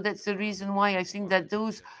situation. So that's the reason why I think that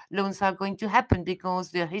those loans are going to happen,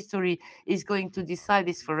 because their history is going to decide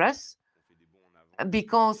this for us,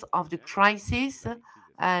 because of the crisis.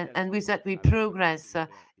 And with that, we progress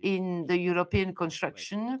in the European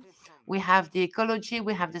construction. We have the ecology,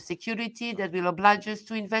 we have the security that will oblige us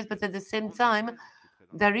to invest, but at the same time,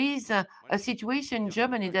 there is a situation in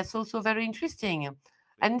Germany that's also very interesting.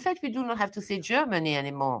 And in fact, we do not have to say Germany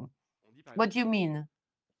anymore. What do you mean?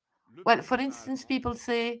 Well, for instance, people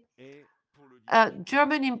say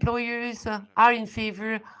German employers are in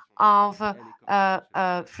favor of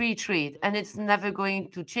free trade, and it's never going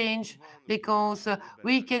to change, because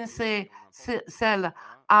we can sell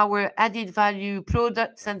our added value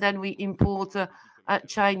products and then we import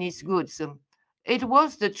Chinese goods. It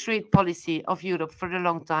was the trade policy of Europe for a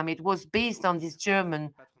long time. It was based on this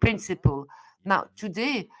German principle. Now,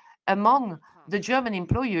 today, among the German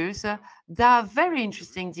employers, there are very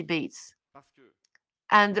interesting debates,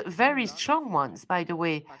 and very strong ones, by the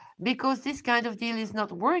way, because this kind of deal is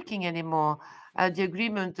not working anymore. The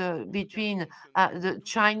agreement between the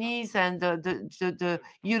Chinese and the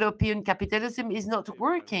European capitalism is not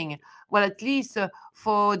working. Well, at least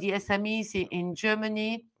for the SMEs in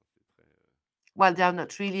Germany. Well, they are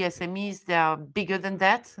not really SMEs, they are bigger than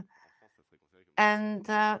that. And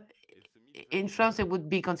in France, it would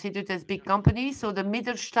be considered as big companies. So the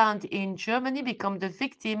Mittelstand in Germany become the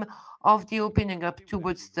victim of the opening up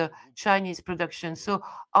towards the Chinese production. So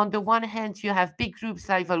on the one hand, you have big groups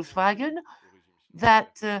like Volkswagen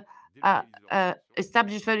that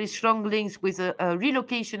establish very strong links with a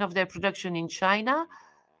relocation of their production in China.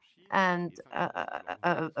 And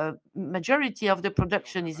a majority of the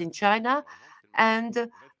production is in China. And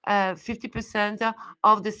 50%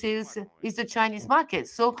 of the sales is the Chinese market.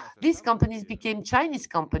 So these companies became Chinese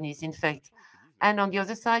companies, in fact. And on the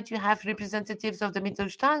other side, you have representatives of the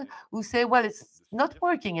Mittelstand who say, well, it's not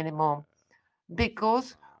working anymore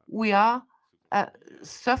because we are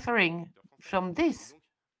suffering from this.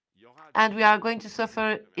 And we are going to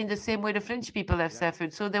suffer in the same way the French people have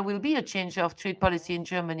suffered. So there will be a change of trade policy in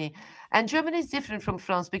Germany. And Germany is different from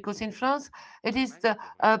France, because in France, it is the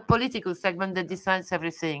political segment that decides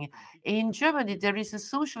everything. In Germany, there is a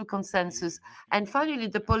social consensus. And finally,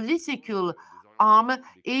 the political arm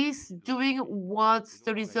is doing what's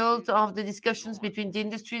the result of the discussions between the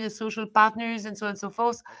industry, the social partners, and so on and so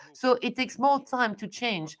forth. So it takes more time to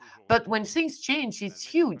change. But when things change, it's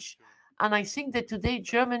huge. And I think that today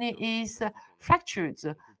Germany is fractured.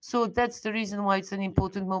 So that's the reason why it's an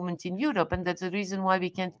important moment in Europe. And that's the reason why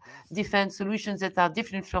we can't defend solutions that are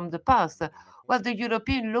different from the past. Well, the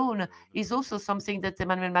European loan is also something that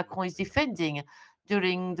Emmanuel Macron is defending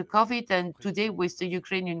during the COVID and today with the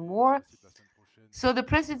Ukrainian war. So the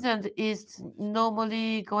president is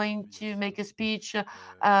normally going to make a speech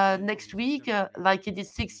next week, like he did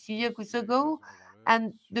 6 years ago.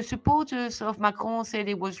 And the supporters of Macron said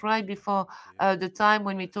it was right before the time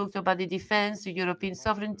when we talked about the defense, the European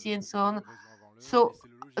sovereignty, and so on. So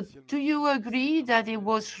do you agree that it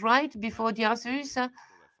was right before the others?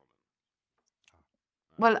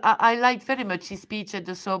 Well, I liked very much his speech at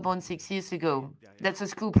the Sorbonne 6 years ago. That's a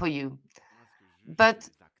scoop for you. But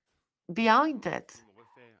behind that,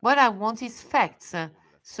 what I want is facts.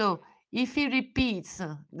 So if he repeats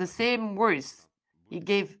the same words he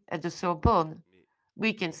gave at the Sorbonne,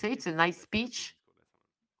 we can say it's a nice speech.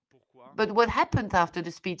 But what happened after the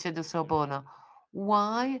speech at the Sorbonne?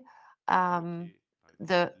 Why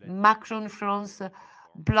the Macron France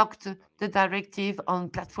blocked the directive on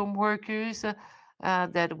platform workers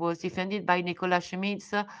that was defended by Nicolas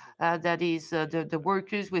Schmitz, that is the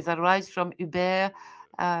workers with a rise from Uber,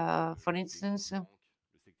 for instance.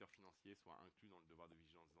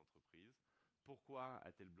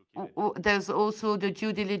 There's also the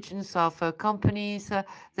due diligence of companies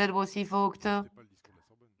that was evoked.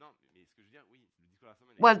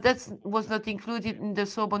 Well, that was not included in the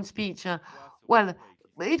Sorbonne speech. Well,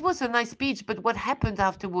 it was a nice speech, but what happened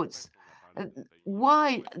afterwards?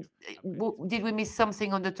 Why did we miss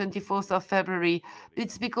something on the 24th of February?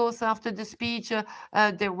 It's because after the speech,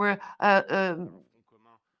 there were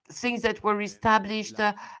things that were established,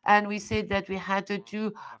 and we said that we had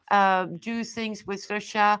to do things with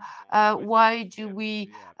Russia. Why do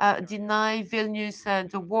we deny Vilnius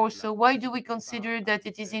and Warsaw? Why do we consider that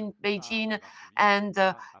it is in Beijing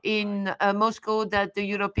and in Moscow that the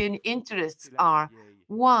European interests are?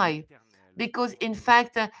 Why? Because in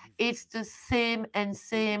fact, it's the same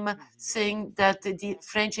thing that the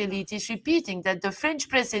French elite is repeating, that the French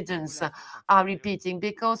presidents are repeating,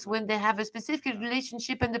 because when they have a specific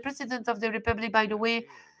relationship, and the president of the Republic, by the way,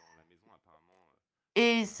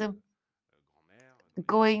 is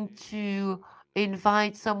going to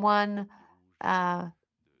invite someone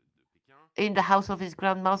in the house of his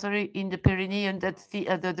grandmother in the Pyrenees, and that's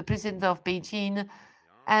the president of Beijing.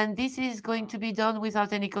 And this is going to be done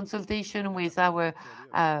without any consultation with our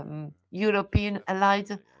European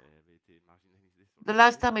allies. The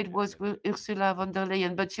last time it was with Ursula von der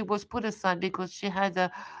Leyen, but she was put aside because she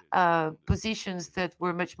had positions that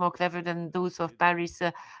were much more clever than those of Paris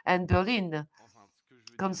and Berlin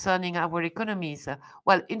concerning our economies.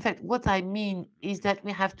 Well, in fact, what I mean is that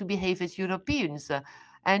we have to behave as Europeans.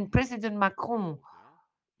 And President Macron,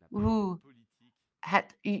 who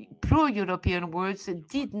had pro-European words,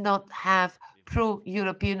 did not have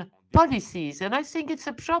pro-European policies. And I think it's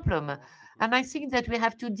a problem. And I think that we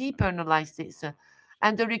have to deeper analyze this.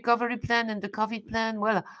 And the recovery plan and the COVID plan,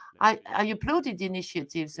 well, I applauded the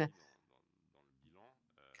initiatives.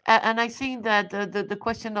 And I think that the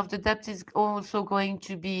question of the debt is also going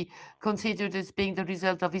to be considered as being the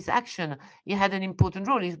result of his action. He had an important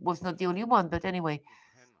role. He was not the only one. But anyway,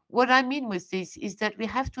 what I mean with this is that we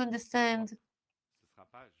have to understand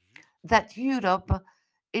that Europe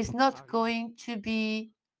is not going to be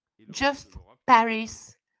just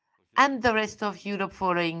Paris and the rest of Europe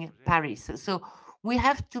following Paris. So we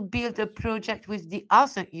have to build a project with the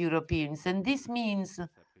other Europeans. And this means,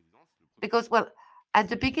 because, well, at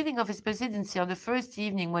the beginning of his presidency, on the first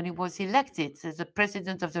evening when he was elected as the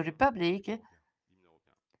president of the Republic,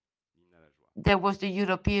 there was the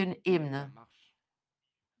European hymn.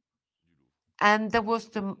 And there was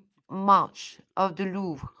the March of the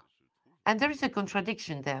Louvre. And there is a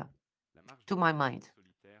contradiction there, to my mind,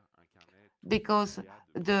 because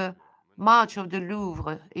the March of the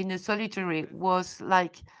Louvre in a solitary was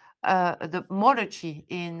like the monarchy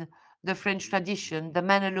in the French tradition, the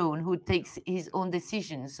man alone who takes his own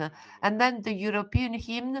decisions. And then the European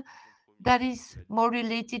hymn, that is more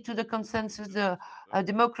related to the consensus, the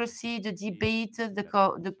democracy, the debate,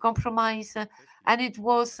 the compromise. And it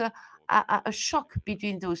was a shock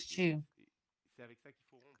between those two.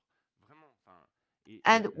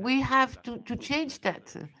 And we have to change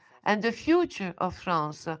that. And the future of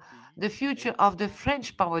France, the future of the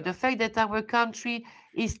French power, the fact that our country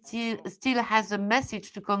is still has a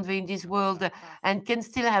message to convey in this world and can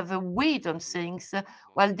still have a weight on things,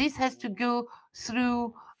 well, this has to go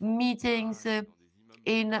through meetings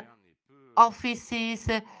in offices,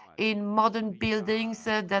 in modern buildings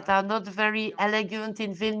that are not very elegant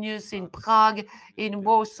in Vilnius, in Prague, in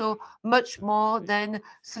Warsaw, much more than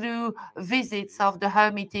through visits of the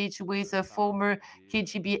Hermitage with a former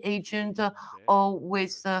KGB agent or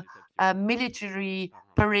with military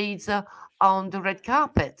parades on the red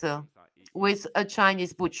carpet with a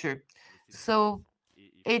Chinese butcher. So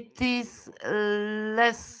it is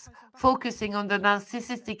less focusing on the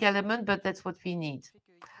narcissistic element, but that's what we need.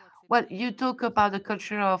 Well, you talk about the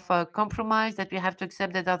culture of compromise, that we have to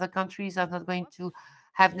accept that other countries are not going to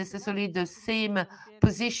have necessarily the same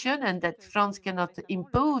position and that France cannot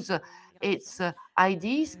impose its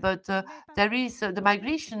ideas. But there is the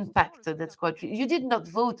migration pact that's quite. You did not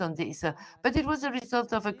vote on this, but it was a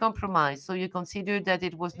result of a compromise. So you consider that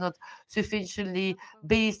it was not sufficiently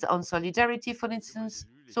based on solidarity, for instance.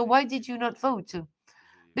 So why did you not vote?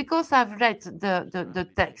 Because I've read the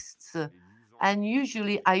texts. And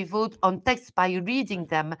usually I vote on texts by reading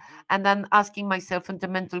them and then asking myself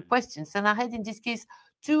fundamental questions. And I had in this case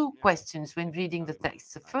two questions when reading the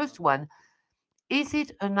text. The first one, is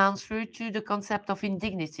it an answer to the concept of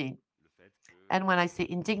indignity? And when I say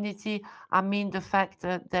indignity, I mean the fact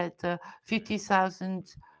that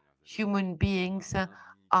 50,000 human beings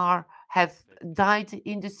have died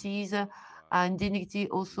in the seas. Indignity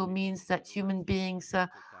also means that human beings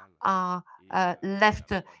are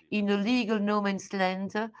left in a legal no man's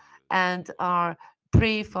land and are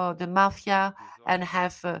prey for the mafia and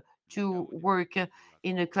have to work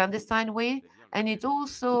in a clandestine way. And it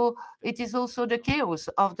is also the chaos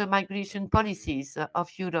of the migration policies of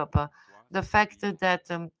Europe. The fact that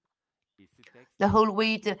the whole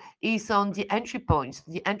weight is on the entry points,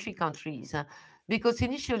 the entry countries, because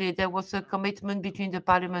initially there was a commitment between the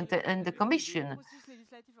Parliament and the Commission.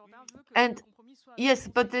 And yes,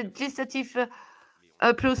 but the legislative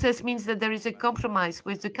process means that there is a compromise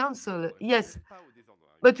with the Council. Yes,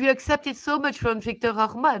 but we accepted so much from Viktor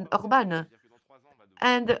Orban.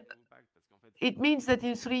 And it means that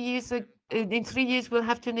in 3 years we'll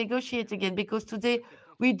have to negotiate again, because today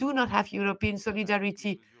we do not have European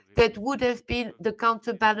solidarity that would have been the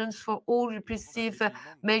counterbalance for all repressive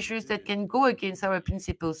measures that can go against our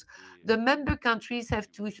principles. The member countries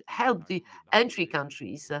have to help the entry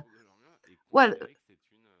countries. Well,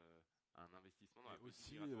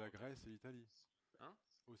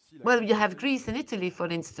 you have Greece and Italy, for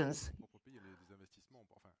instance.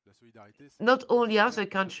 Not only other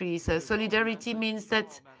countries. Solidarity means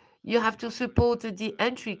that you have to support the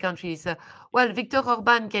entry countries. Viktor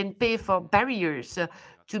Orban can pay for barriers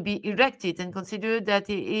to be erected and consider that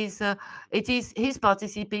it is his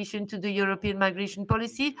participation to the European migration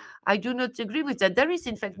policy. I do not agree with that. There is,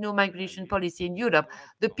 in fact, no migration policy in Europe.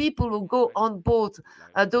 The people who go on board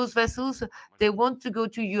those vessels, they want to go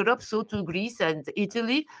to Europe, so to Greece and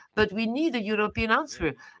Italy, but we need a European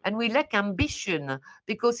answer, and we lack ambition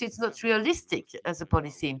because it's not realistic as a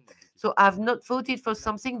policy. So I've not voted for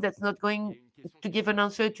something that's not going to give an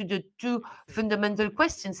answer to the two fundamental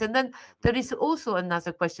questions. And then there is also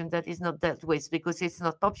another question that is not dealt with because it's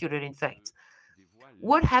not popular, in fact.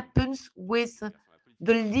 What happens with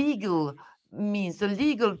the legal means, the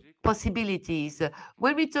legal possibilities?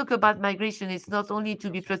 When we talk about migration, it's not only to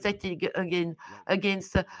be protected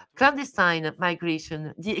against clandestine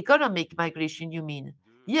migration, the economic migration, you mean?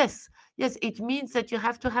 Yes, it means that you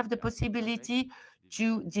have to have the possibility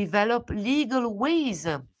to develop legal ways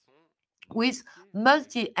with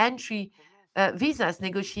multi-entry visas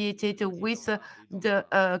negotiated with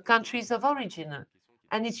the countries of origin.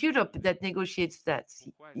 And it's Europe that negotiates that.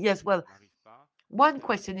 Yes, one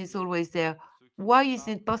question is always there. Why is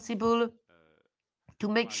it possible to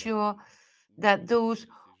make sure that those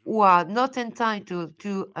who are not entitled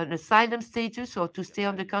to an asylum status or to stay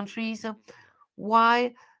on the countries,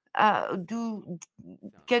 why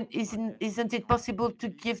isn't it possible to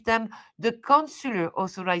give them the consular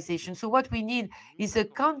authorization? So what we need is a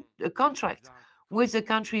contract with the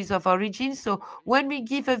countries of origin. So when we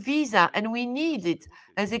give a visa, and we need it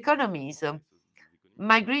as economies,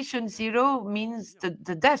 migration zero means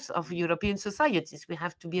the death of European societies. We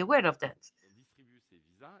have to be aware of that.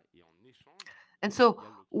 And so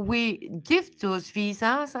we give those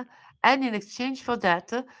visas, and in exchange for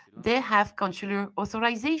that, they have consular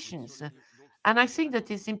authorizations. And I think that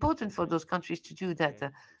it's important for those countries to do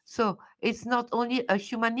that. So it's not only a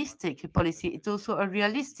humanistic policy, it's also a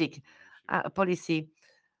realistic policy.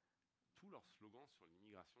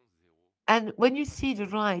 And when you see the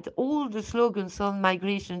right, all the slogans on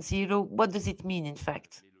migration zero, what does it mean, in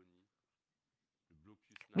fact?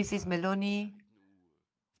 Mrs. Meloni,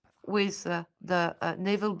 with the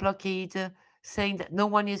naval blockade, saying that no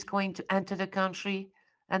one is going to enter the country,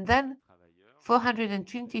 and then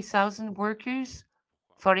 420,000 workers,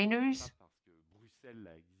 foreigners.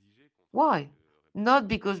 Why? Not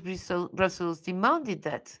because Brussels demanded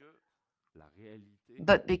that,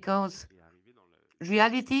 but because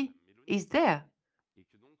reality is there.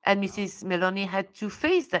 And Mrs. Meloni had to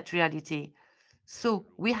face that reality. So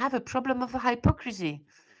we have a problem of hypocrisy.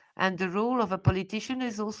 And the role of a politician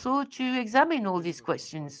is also to examine all these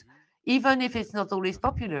questions, even if it's not always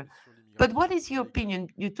popular. But what is your opinion?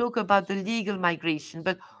 You talk about the legal migration,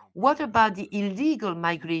 but what about the illegal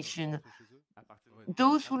migration?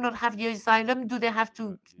 Those who not have the asylum, do they have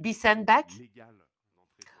to be sent back?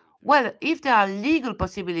 Well, if there are legal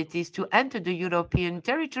possibilities to enter the European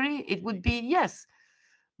territory, it would be yes.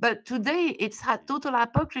 But today, it's total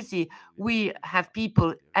hypocrisy. We have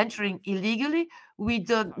people entering illegally. We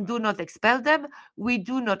do not expel them. We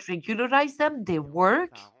do not regularize them. They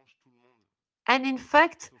work. And in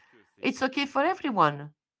fact, it's okay for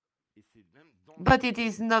everyone. But it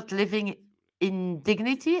is not living in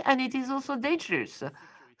dignity, and it is also dangerous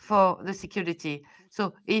for the security.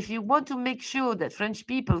 So if you want to make sure that French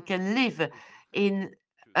people can live in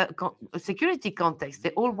a security context,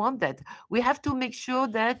 they all want that. We have to make sure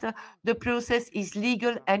that the process is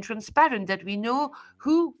legal and transparent, that we know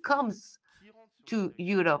who comes to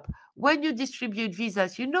Europe. When you distribute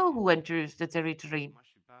visas, you know who enters the territory.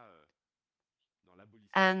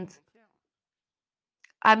 And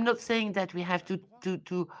I'm not saying that we have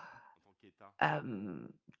to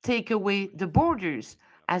take away the borders.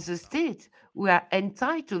 As a state, we are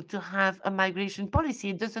entitled to have a migration policy.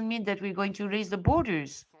 It doesn't mean that we're going to raise the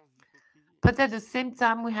borders. But at the same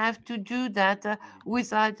time, we have to do that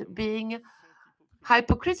without being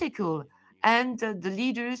hypocritical. And the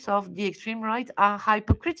leaders of the extreme right are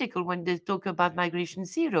hypocritical when they talk about migration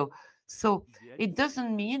zero. So it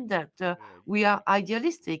doesn't mean that we are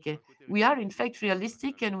idealistic. We are, in fact,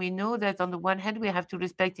 realistic, and we know that on the one hand, we have to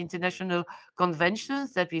respect international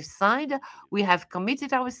conventions that we've signed. We have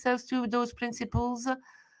committed ourselves to those principles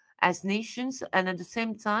as nations, and at the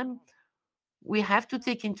same time, we have to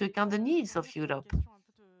take into account the needs of Europe.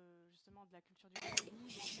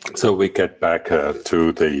 So we get back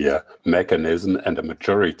to the mechanism and the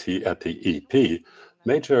majority at the EP.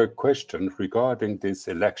 Major question regarding this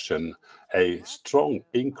election, a strong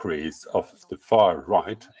increase of the far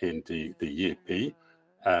right in the EP,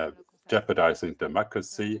 jeopardizing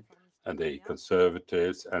democracy and the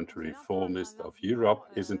conservatives and reformists of Europe,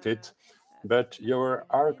 isn't it? But your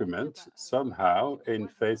argument somehow in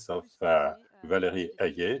face of Valérie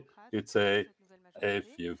Ayé, you'd say, if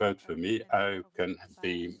you vote for me, I can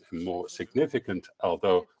be more significant,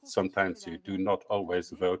 although sometimes you do not always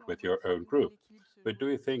vote with your own group. But do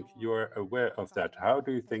you think you are aware of that? How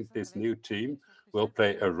do you think this new team will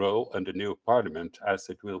play a role in the new parliament, as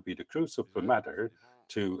it will be the crucial matter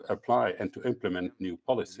to apply and to implement new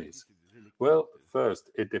policies? Well,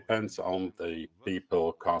 first, it depends on the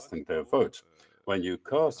people casting their vote. When you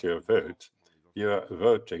cast your vote, you're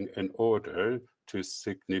voting in order to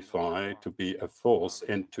signify to be a force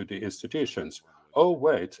into the institutions. Oh,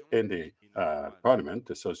 wait, in the parliament,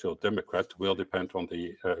 the Social Democrat will depend on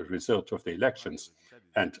the result of the elections.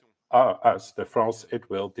 And us, the France, it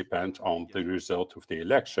will depend on the result of the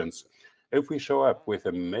elections. If we show up with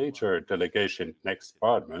a major delegation next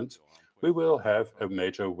parliament, we will have a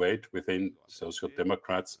major weight within Social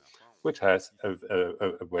Democrats, which has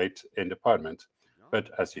a weight in the parliament. But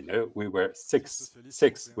as you know, we were six,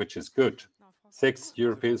 which is good. 6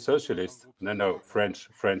 European socialists, no, French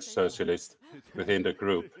socialists within the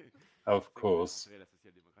group. Of course,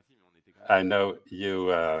 I know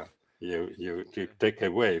you take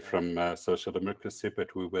away from social democracy,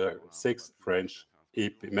 but we were 6 French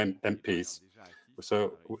MPs.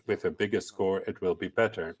 So with a bigger score, it will be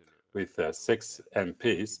better. With 6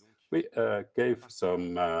 MPs, we gave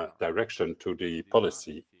some direction to the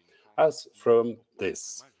policy. As from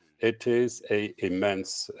this, it is an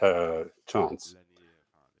immense chance.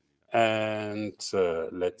 And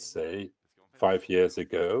let's say 5 years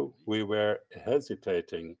ago, we were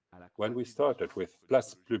hesitating. When we started with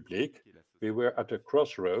Place Publique, we were at a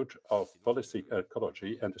crossroad of policy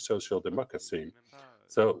ecology and social democracy.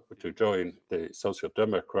 So to join the Social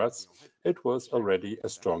Democrats, it was already a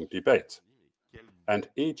strong debate. And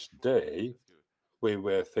each day we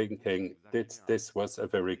were thinking this was a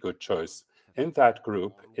very good choice. In that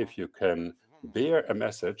group, if you can bear a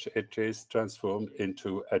message, it is transformed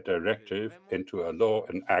into a directive, into a law,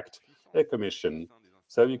 an act, a commission.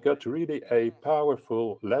 So you got really a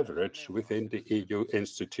powerful leverage within the EU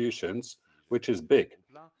institutions, which is big.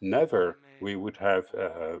 Never we would have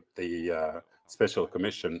the special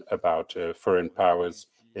commission about foreign powers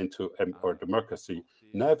into or democracy.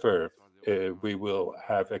 Never we will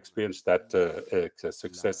have experienced that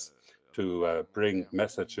success to bring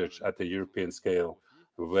messages at the European scale,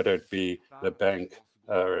 whether it be the bank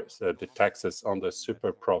or the taxes on the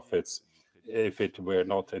super profits, if it were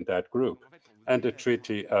not in that group, and the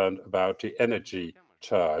treaty about the energy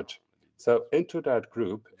charge. So into that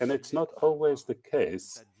group, and it's not always the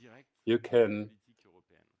case, you can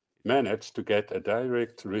manage to get a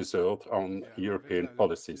direct result on European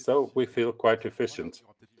policy. So we feel quite efficient.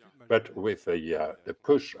 But with the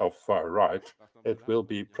push of far right, it will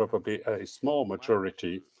be probably a small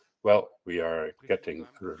majority. Well, we are getting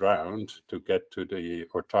around to get to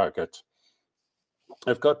our target.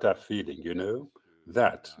 I've got that feeling,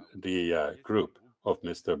 that the group of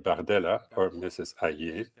Mr. Bardella or Mrs.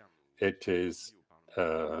 Ayé, it is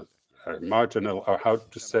marginal, or how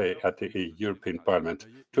to say, at the European Parliament,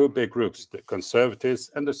 2 big groups, the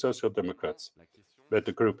Conservatives and the Social Democrats. But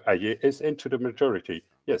the group Ayé is into the majority.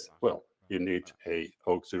 Yes, well, you need a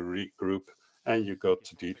auxiliary group and you got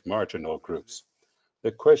the marginal groups.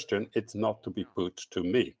 The question, it's not to be put to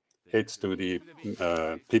me. It's to the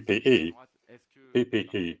PPE.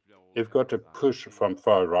 PPE, if got a push from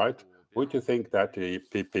far right, would you think that the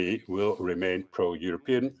PPE will remain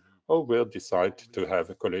pro-European or will decide to have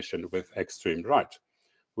a coalition with extreme right?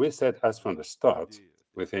 We said as from the start,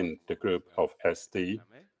 within the group of SD,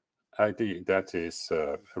 ID, that is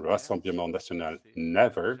Rassemblement National,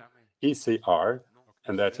 never. ECR,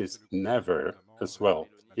 and that is never as well.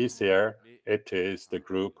 ECR, it is the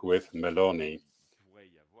group with Meloni.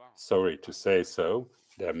 Sorry to say so,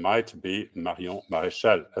 there might be Marion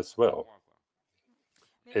Maréchal as well.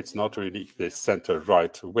 It's not really the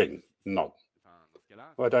center-right wing, no.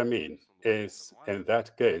 What I mean is, in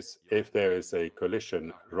that case, if there is a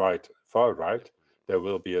coalition right-far-right, there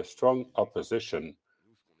will be a strong opposition.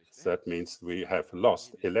 That means we have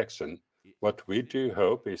lost election. What we do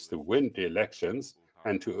hope is to win the elections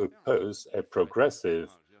and to oppose a progressive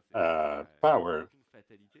power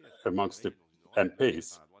amongst the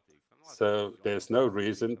MPs. So there's no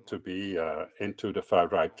reason to be into the far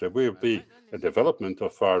right. There will be a development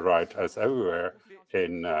of far right as everywhere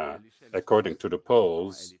in according to the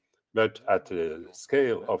polls, but at the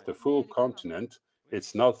scale of the full continent,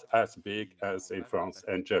 it's not as big as in France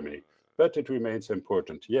and Germany. But it remains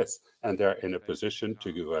important, yes, and they're in a position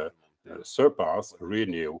to surpass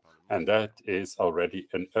Renew, and that is already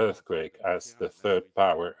an earthquake as the third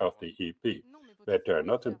power of the EP. But they're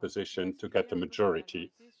not in position to get the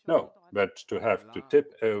majority. No, but to have to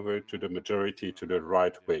tip over to the majority to the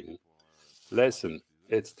right wing. Listen,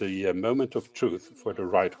 it's the moment of truth for the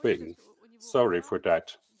right wing. Sorry for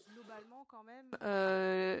that.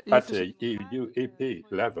 At the EU EP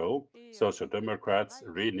level, Social Democrats,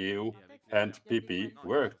 Renew, and PP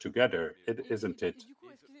work together, isn't it?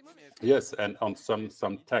 Yes, and on some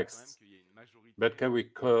texts. But can we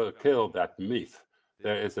kill that myth?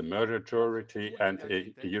 There is a majority and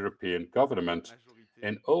a European government.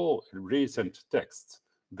 In all recent texts,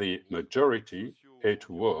 the majority, it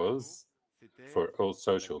was, for all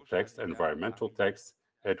social texts, environmental texts,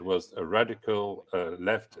 it was a radical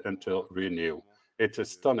left until Renew. It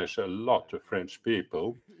astonished a lot of French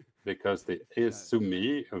people because the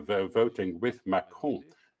Insoumis were voting with Macron.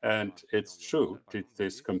 And it's true, it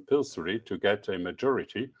is compulsory to get a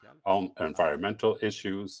majority on environmental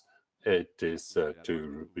issues. It is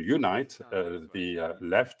to unite the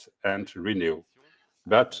left and Renew.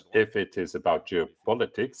 But if it is about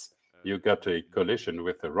geopolitics, you got a coalition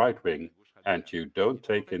with the right wing, and you don't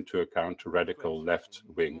take into account radical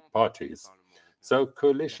left-wing parties. So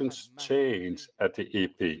coalitions change at the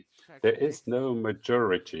EP. There is no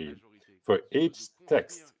majority. For each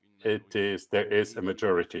text, there is a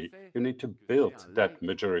majority. You need to build that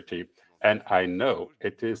majority. And I know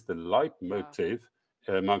it is the leitmotiv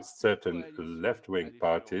amongst certain left-wing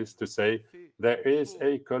parties to say there is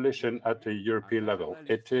a coalition at the European level.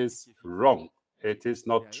 It is wrong. It is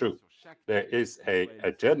not true. There is an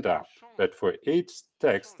agenda, but for each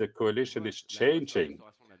text, the coalition is changing.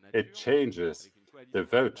 It changes. The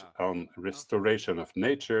vote on restoration of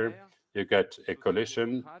nature, you get a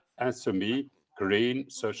coalition, Insoumis, Green,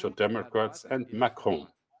 Social Democrats, and Macron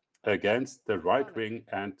against the right wing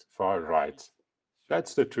and far right.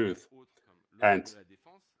 That's the truth. And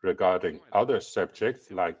regarding other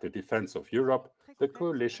subjects like the defense of Europe, the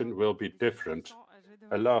coalition will be different.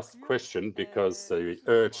 A last question, because we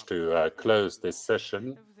urge to close this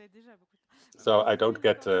session, so I don't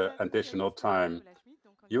get additional time.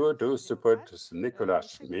 You do support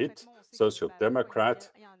Nicolas Schmit, Social Democrat,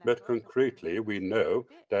 but concretely we know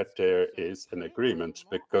that there is an agreement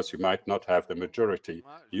because you might not have the majority.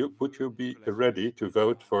 Would you be ready to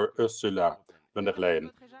vote for Ursula von der Leyen?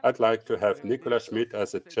 I'd like to have Nicolas Schmit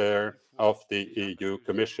as a chair of the EU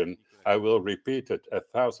Commission. I will repeat it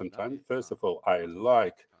 1,000 times. First of all, I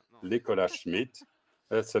like Nicolas Schmit.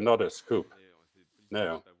 That's another scoop.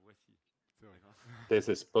 No, this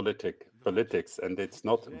is politics, and it's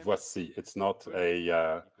not voici. It's not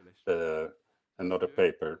another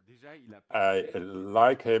paper. I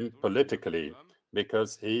like him politically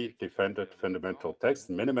because he defended fundamental text,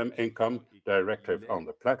 minimum income, directive on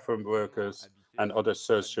the platform workers, and other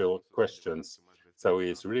social questions. So he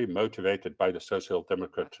is really motivated by the social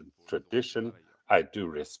democrat tradition. I do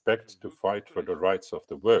respect to fight for the rights of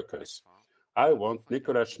the workers. I want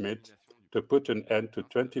Nicolas Schmit to put an end to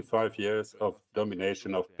 25 years of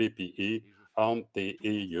domination of PPE on the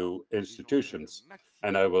EU institutions.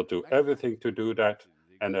 And I will do everything to do that,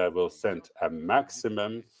 and I will send a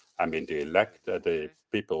maximum, the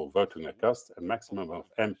people voting against, a maximum of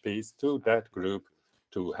MPs to that group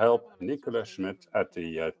to help Nicolas Schmit at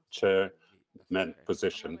the chairman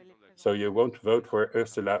position. So you won't vote for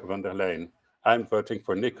Ursula von der Leyen. I'm voting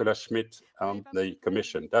for Nicolas Schmit on the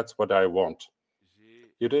Commission. That's what I want.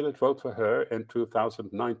 You didn't vote for her in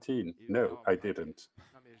 2019. No, I didn't.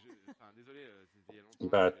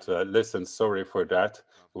 But listen, sorry for that.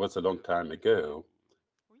 It was a long time ago.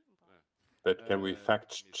 But can we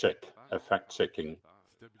fact check? A fact checking.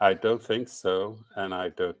 I don't think so, and I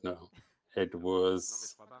don't know. It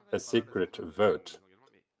was a secret vote.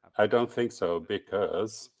 I don't think so,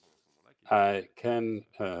 because I can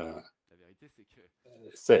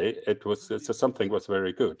say something was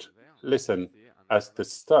very good. Listen, as the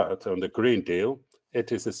start on the Green Deal,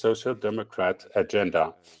 it is a social democrat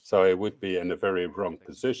agenda. So it would be in a very wrong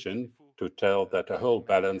position to tell that the whole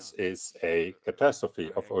balance is a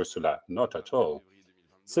catastrophe of Ursula. Not at all.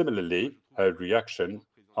 Similarly, her reaction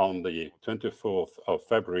on the 24th of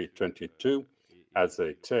February 22 as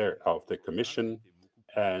a chair of the Commission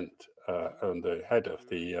and on the head of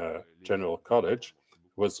the General College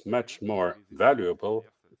was much more valuable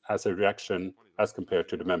as a reaction as compared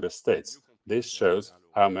to the member states. This shows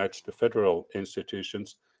how much the federal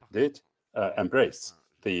institutions did embrace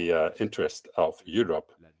the interest of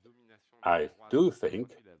Europe. I do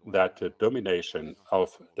think that the domination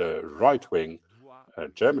of the right-wing,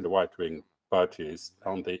 German right-wing parties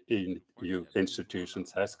on the EU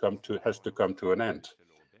institutions has to come to an end.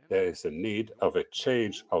 There is a need of a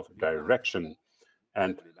change of direction,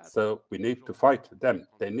 and so we need to fight them.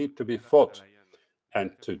 They need to be fought.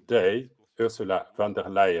 And today, Ursula von der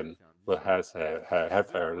Leyen will have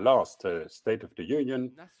her last State of the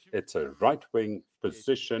Union. It's a right-wing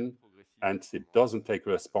position, and it doesn't take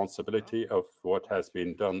responsibility of what has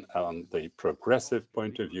been done on the progressive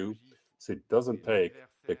point of view. So it doesn't take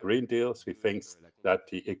the Green Deal. She thinks that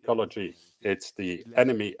the ecology, it's the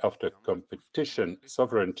enemy of the competition,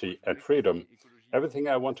 sovereignty, and freedom. Everything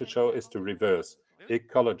I want to show is to reverse.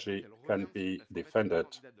 Ecology can be defended.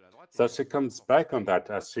 So she comes back on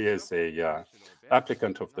that as she is a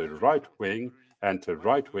applicant of the right wing, and the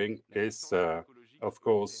right wing is, of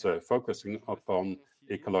course, focusing upon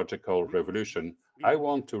ecological revolution. I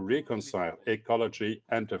want to reconcile ecology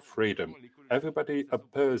and the freedom. Everybody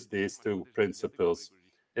opposes these two principles.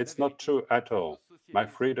 It's not true at all. My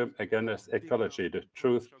freedom against ecology. The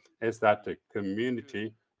truth is that the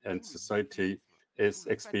community and society is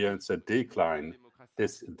experiencing a decline.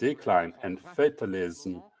 This decline and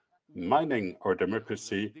fatalism, mining our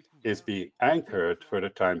democracy, is being anchored for the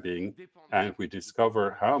time being, and we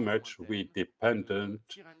discover how much we're dependent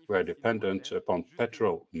upon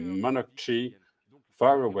petrol monarchy,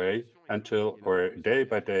 far away until our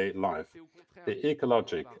day-by-day life. The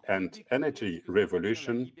ecologic and energy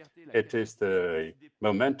revolution, it is the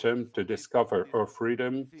momentum to discover our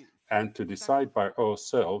freedom and to decide by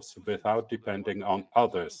ourselves without depending on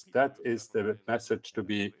others. That is the message to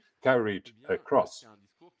be carried across.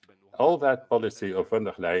 All that policy of von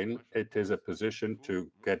der Leyen, it is a position to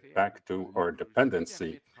get back to our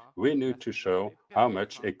dependency. We need to show how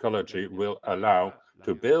much ecology will allow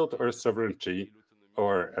to build our sovereignty,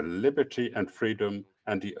 our liberty and freedom,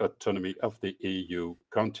 and the autonomy of the EU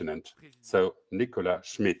continent. So, Nicolas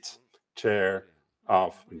Schmit, chair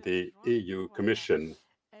of the EU Commission.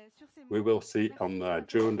 We will see on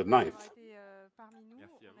June the 9th.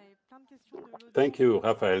 Thank you,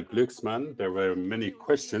 Raphaël Glucksmann. There were many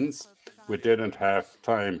questions we didn't have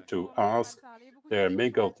time to ask. They are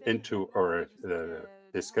mingled into our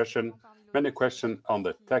discussion. Many questions on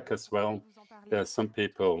the tech as well. There are some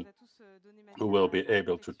people who will be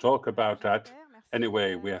able to talk about that.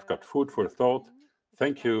 Anyway, we have got food for thought.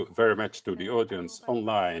 Thank you very much to the audience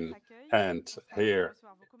online and here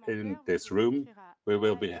in this room. We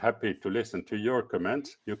will be happy to listen to your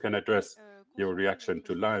comments. You can address your reaction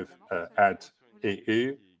to live at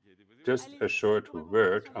EU. Just a short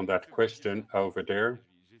word on that question over there.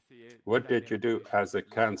 What did you do as a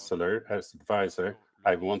counselor, as advisor?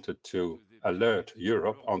 I wanted to alert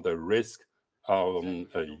Europe on the risk of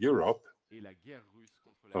Europe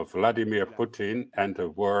of Vladimir Putin and the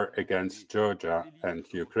war against Georgia and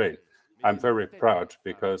Ukraine. I'm very proud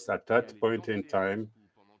because at that point in time,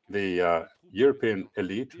 the European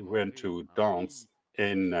elite went to dance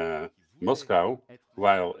in Moscow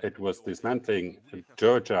while it was dismantling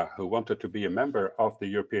Georgia, who wanted to be a member of the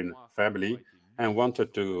European family and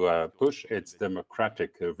wanted to push its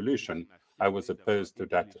democratic evolution. I was opposed to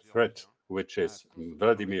that threat, which is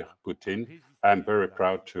Vladimir Putin. I'm very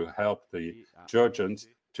proud to help the Georgians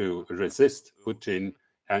to resist Putin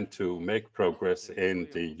and to make progress in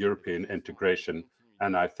the European integration.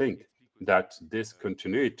 And I think that this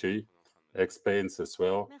continuity explains as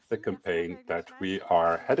well the campaign that we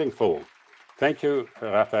are heading for. Thank you,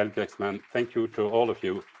 Raphaël Glucksmann. Thank you to all of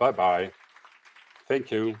you. Bye-bye. Thank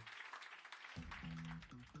you.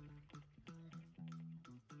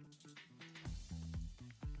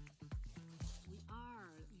 We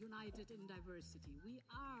are united in diversity. We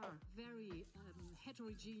are very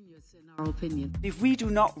heterogeneous in our opinion. If we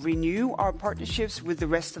do not renew our partnerships with the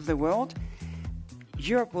rest of the world,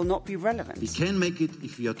 Europe will not be relevant. We can make it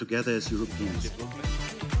if we are together as Europeans.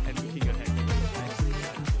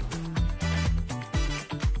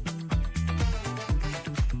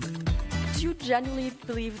 Do you genuinely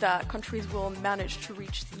believe that countries will manage to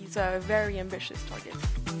reach these very ambitious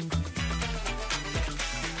targets?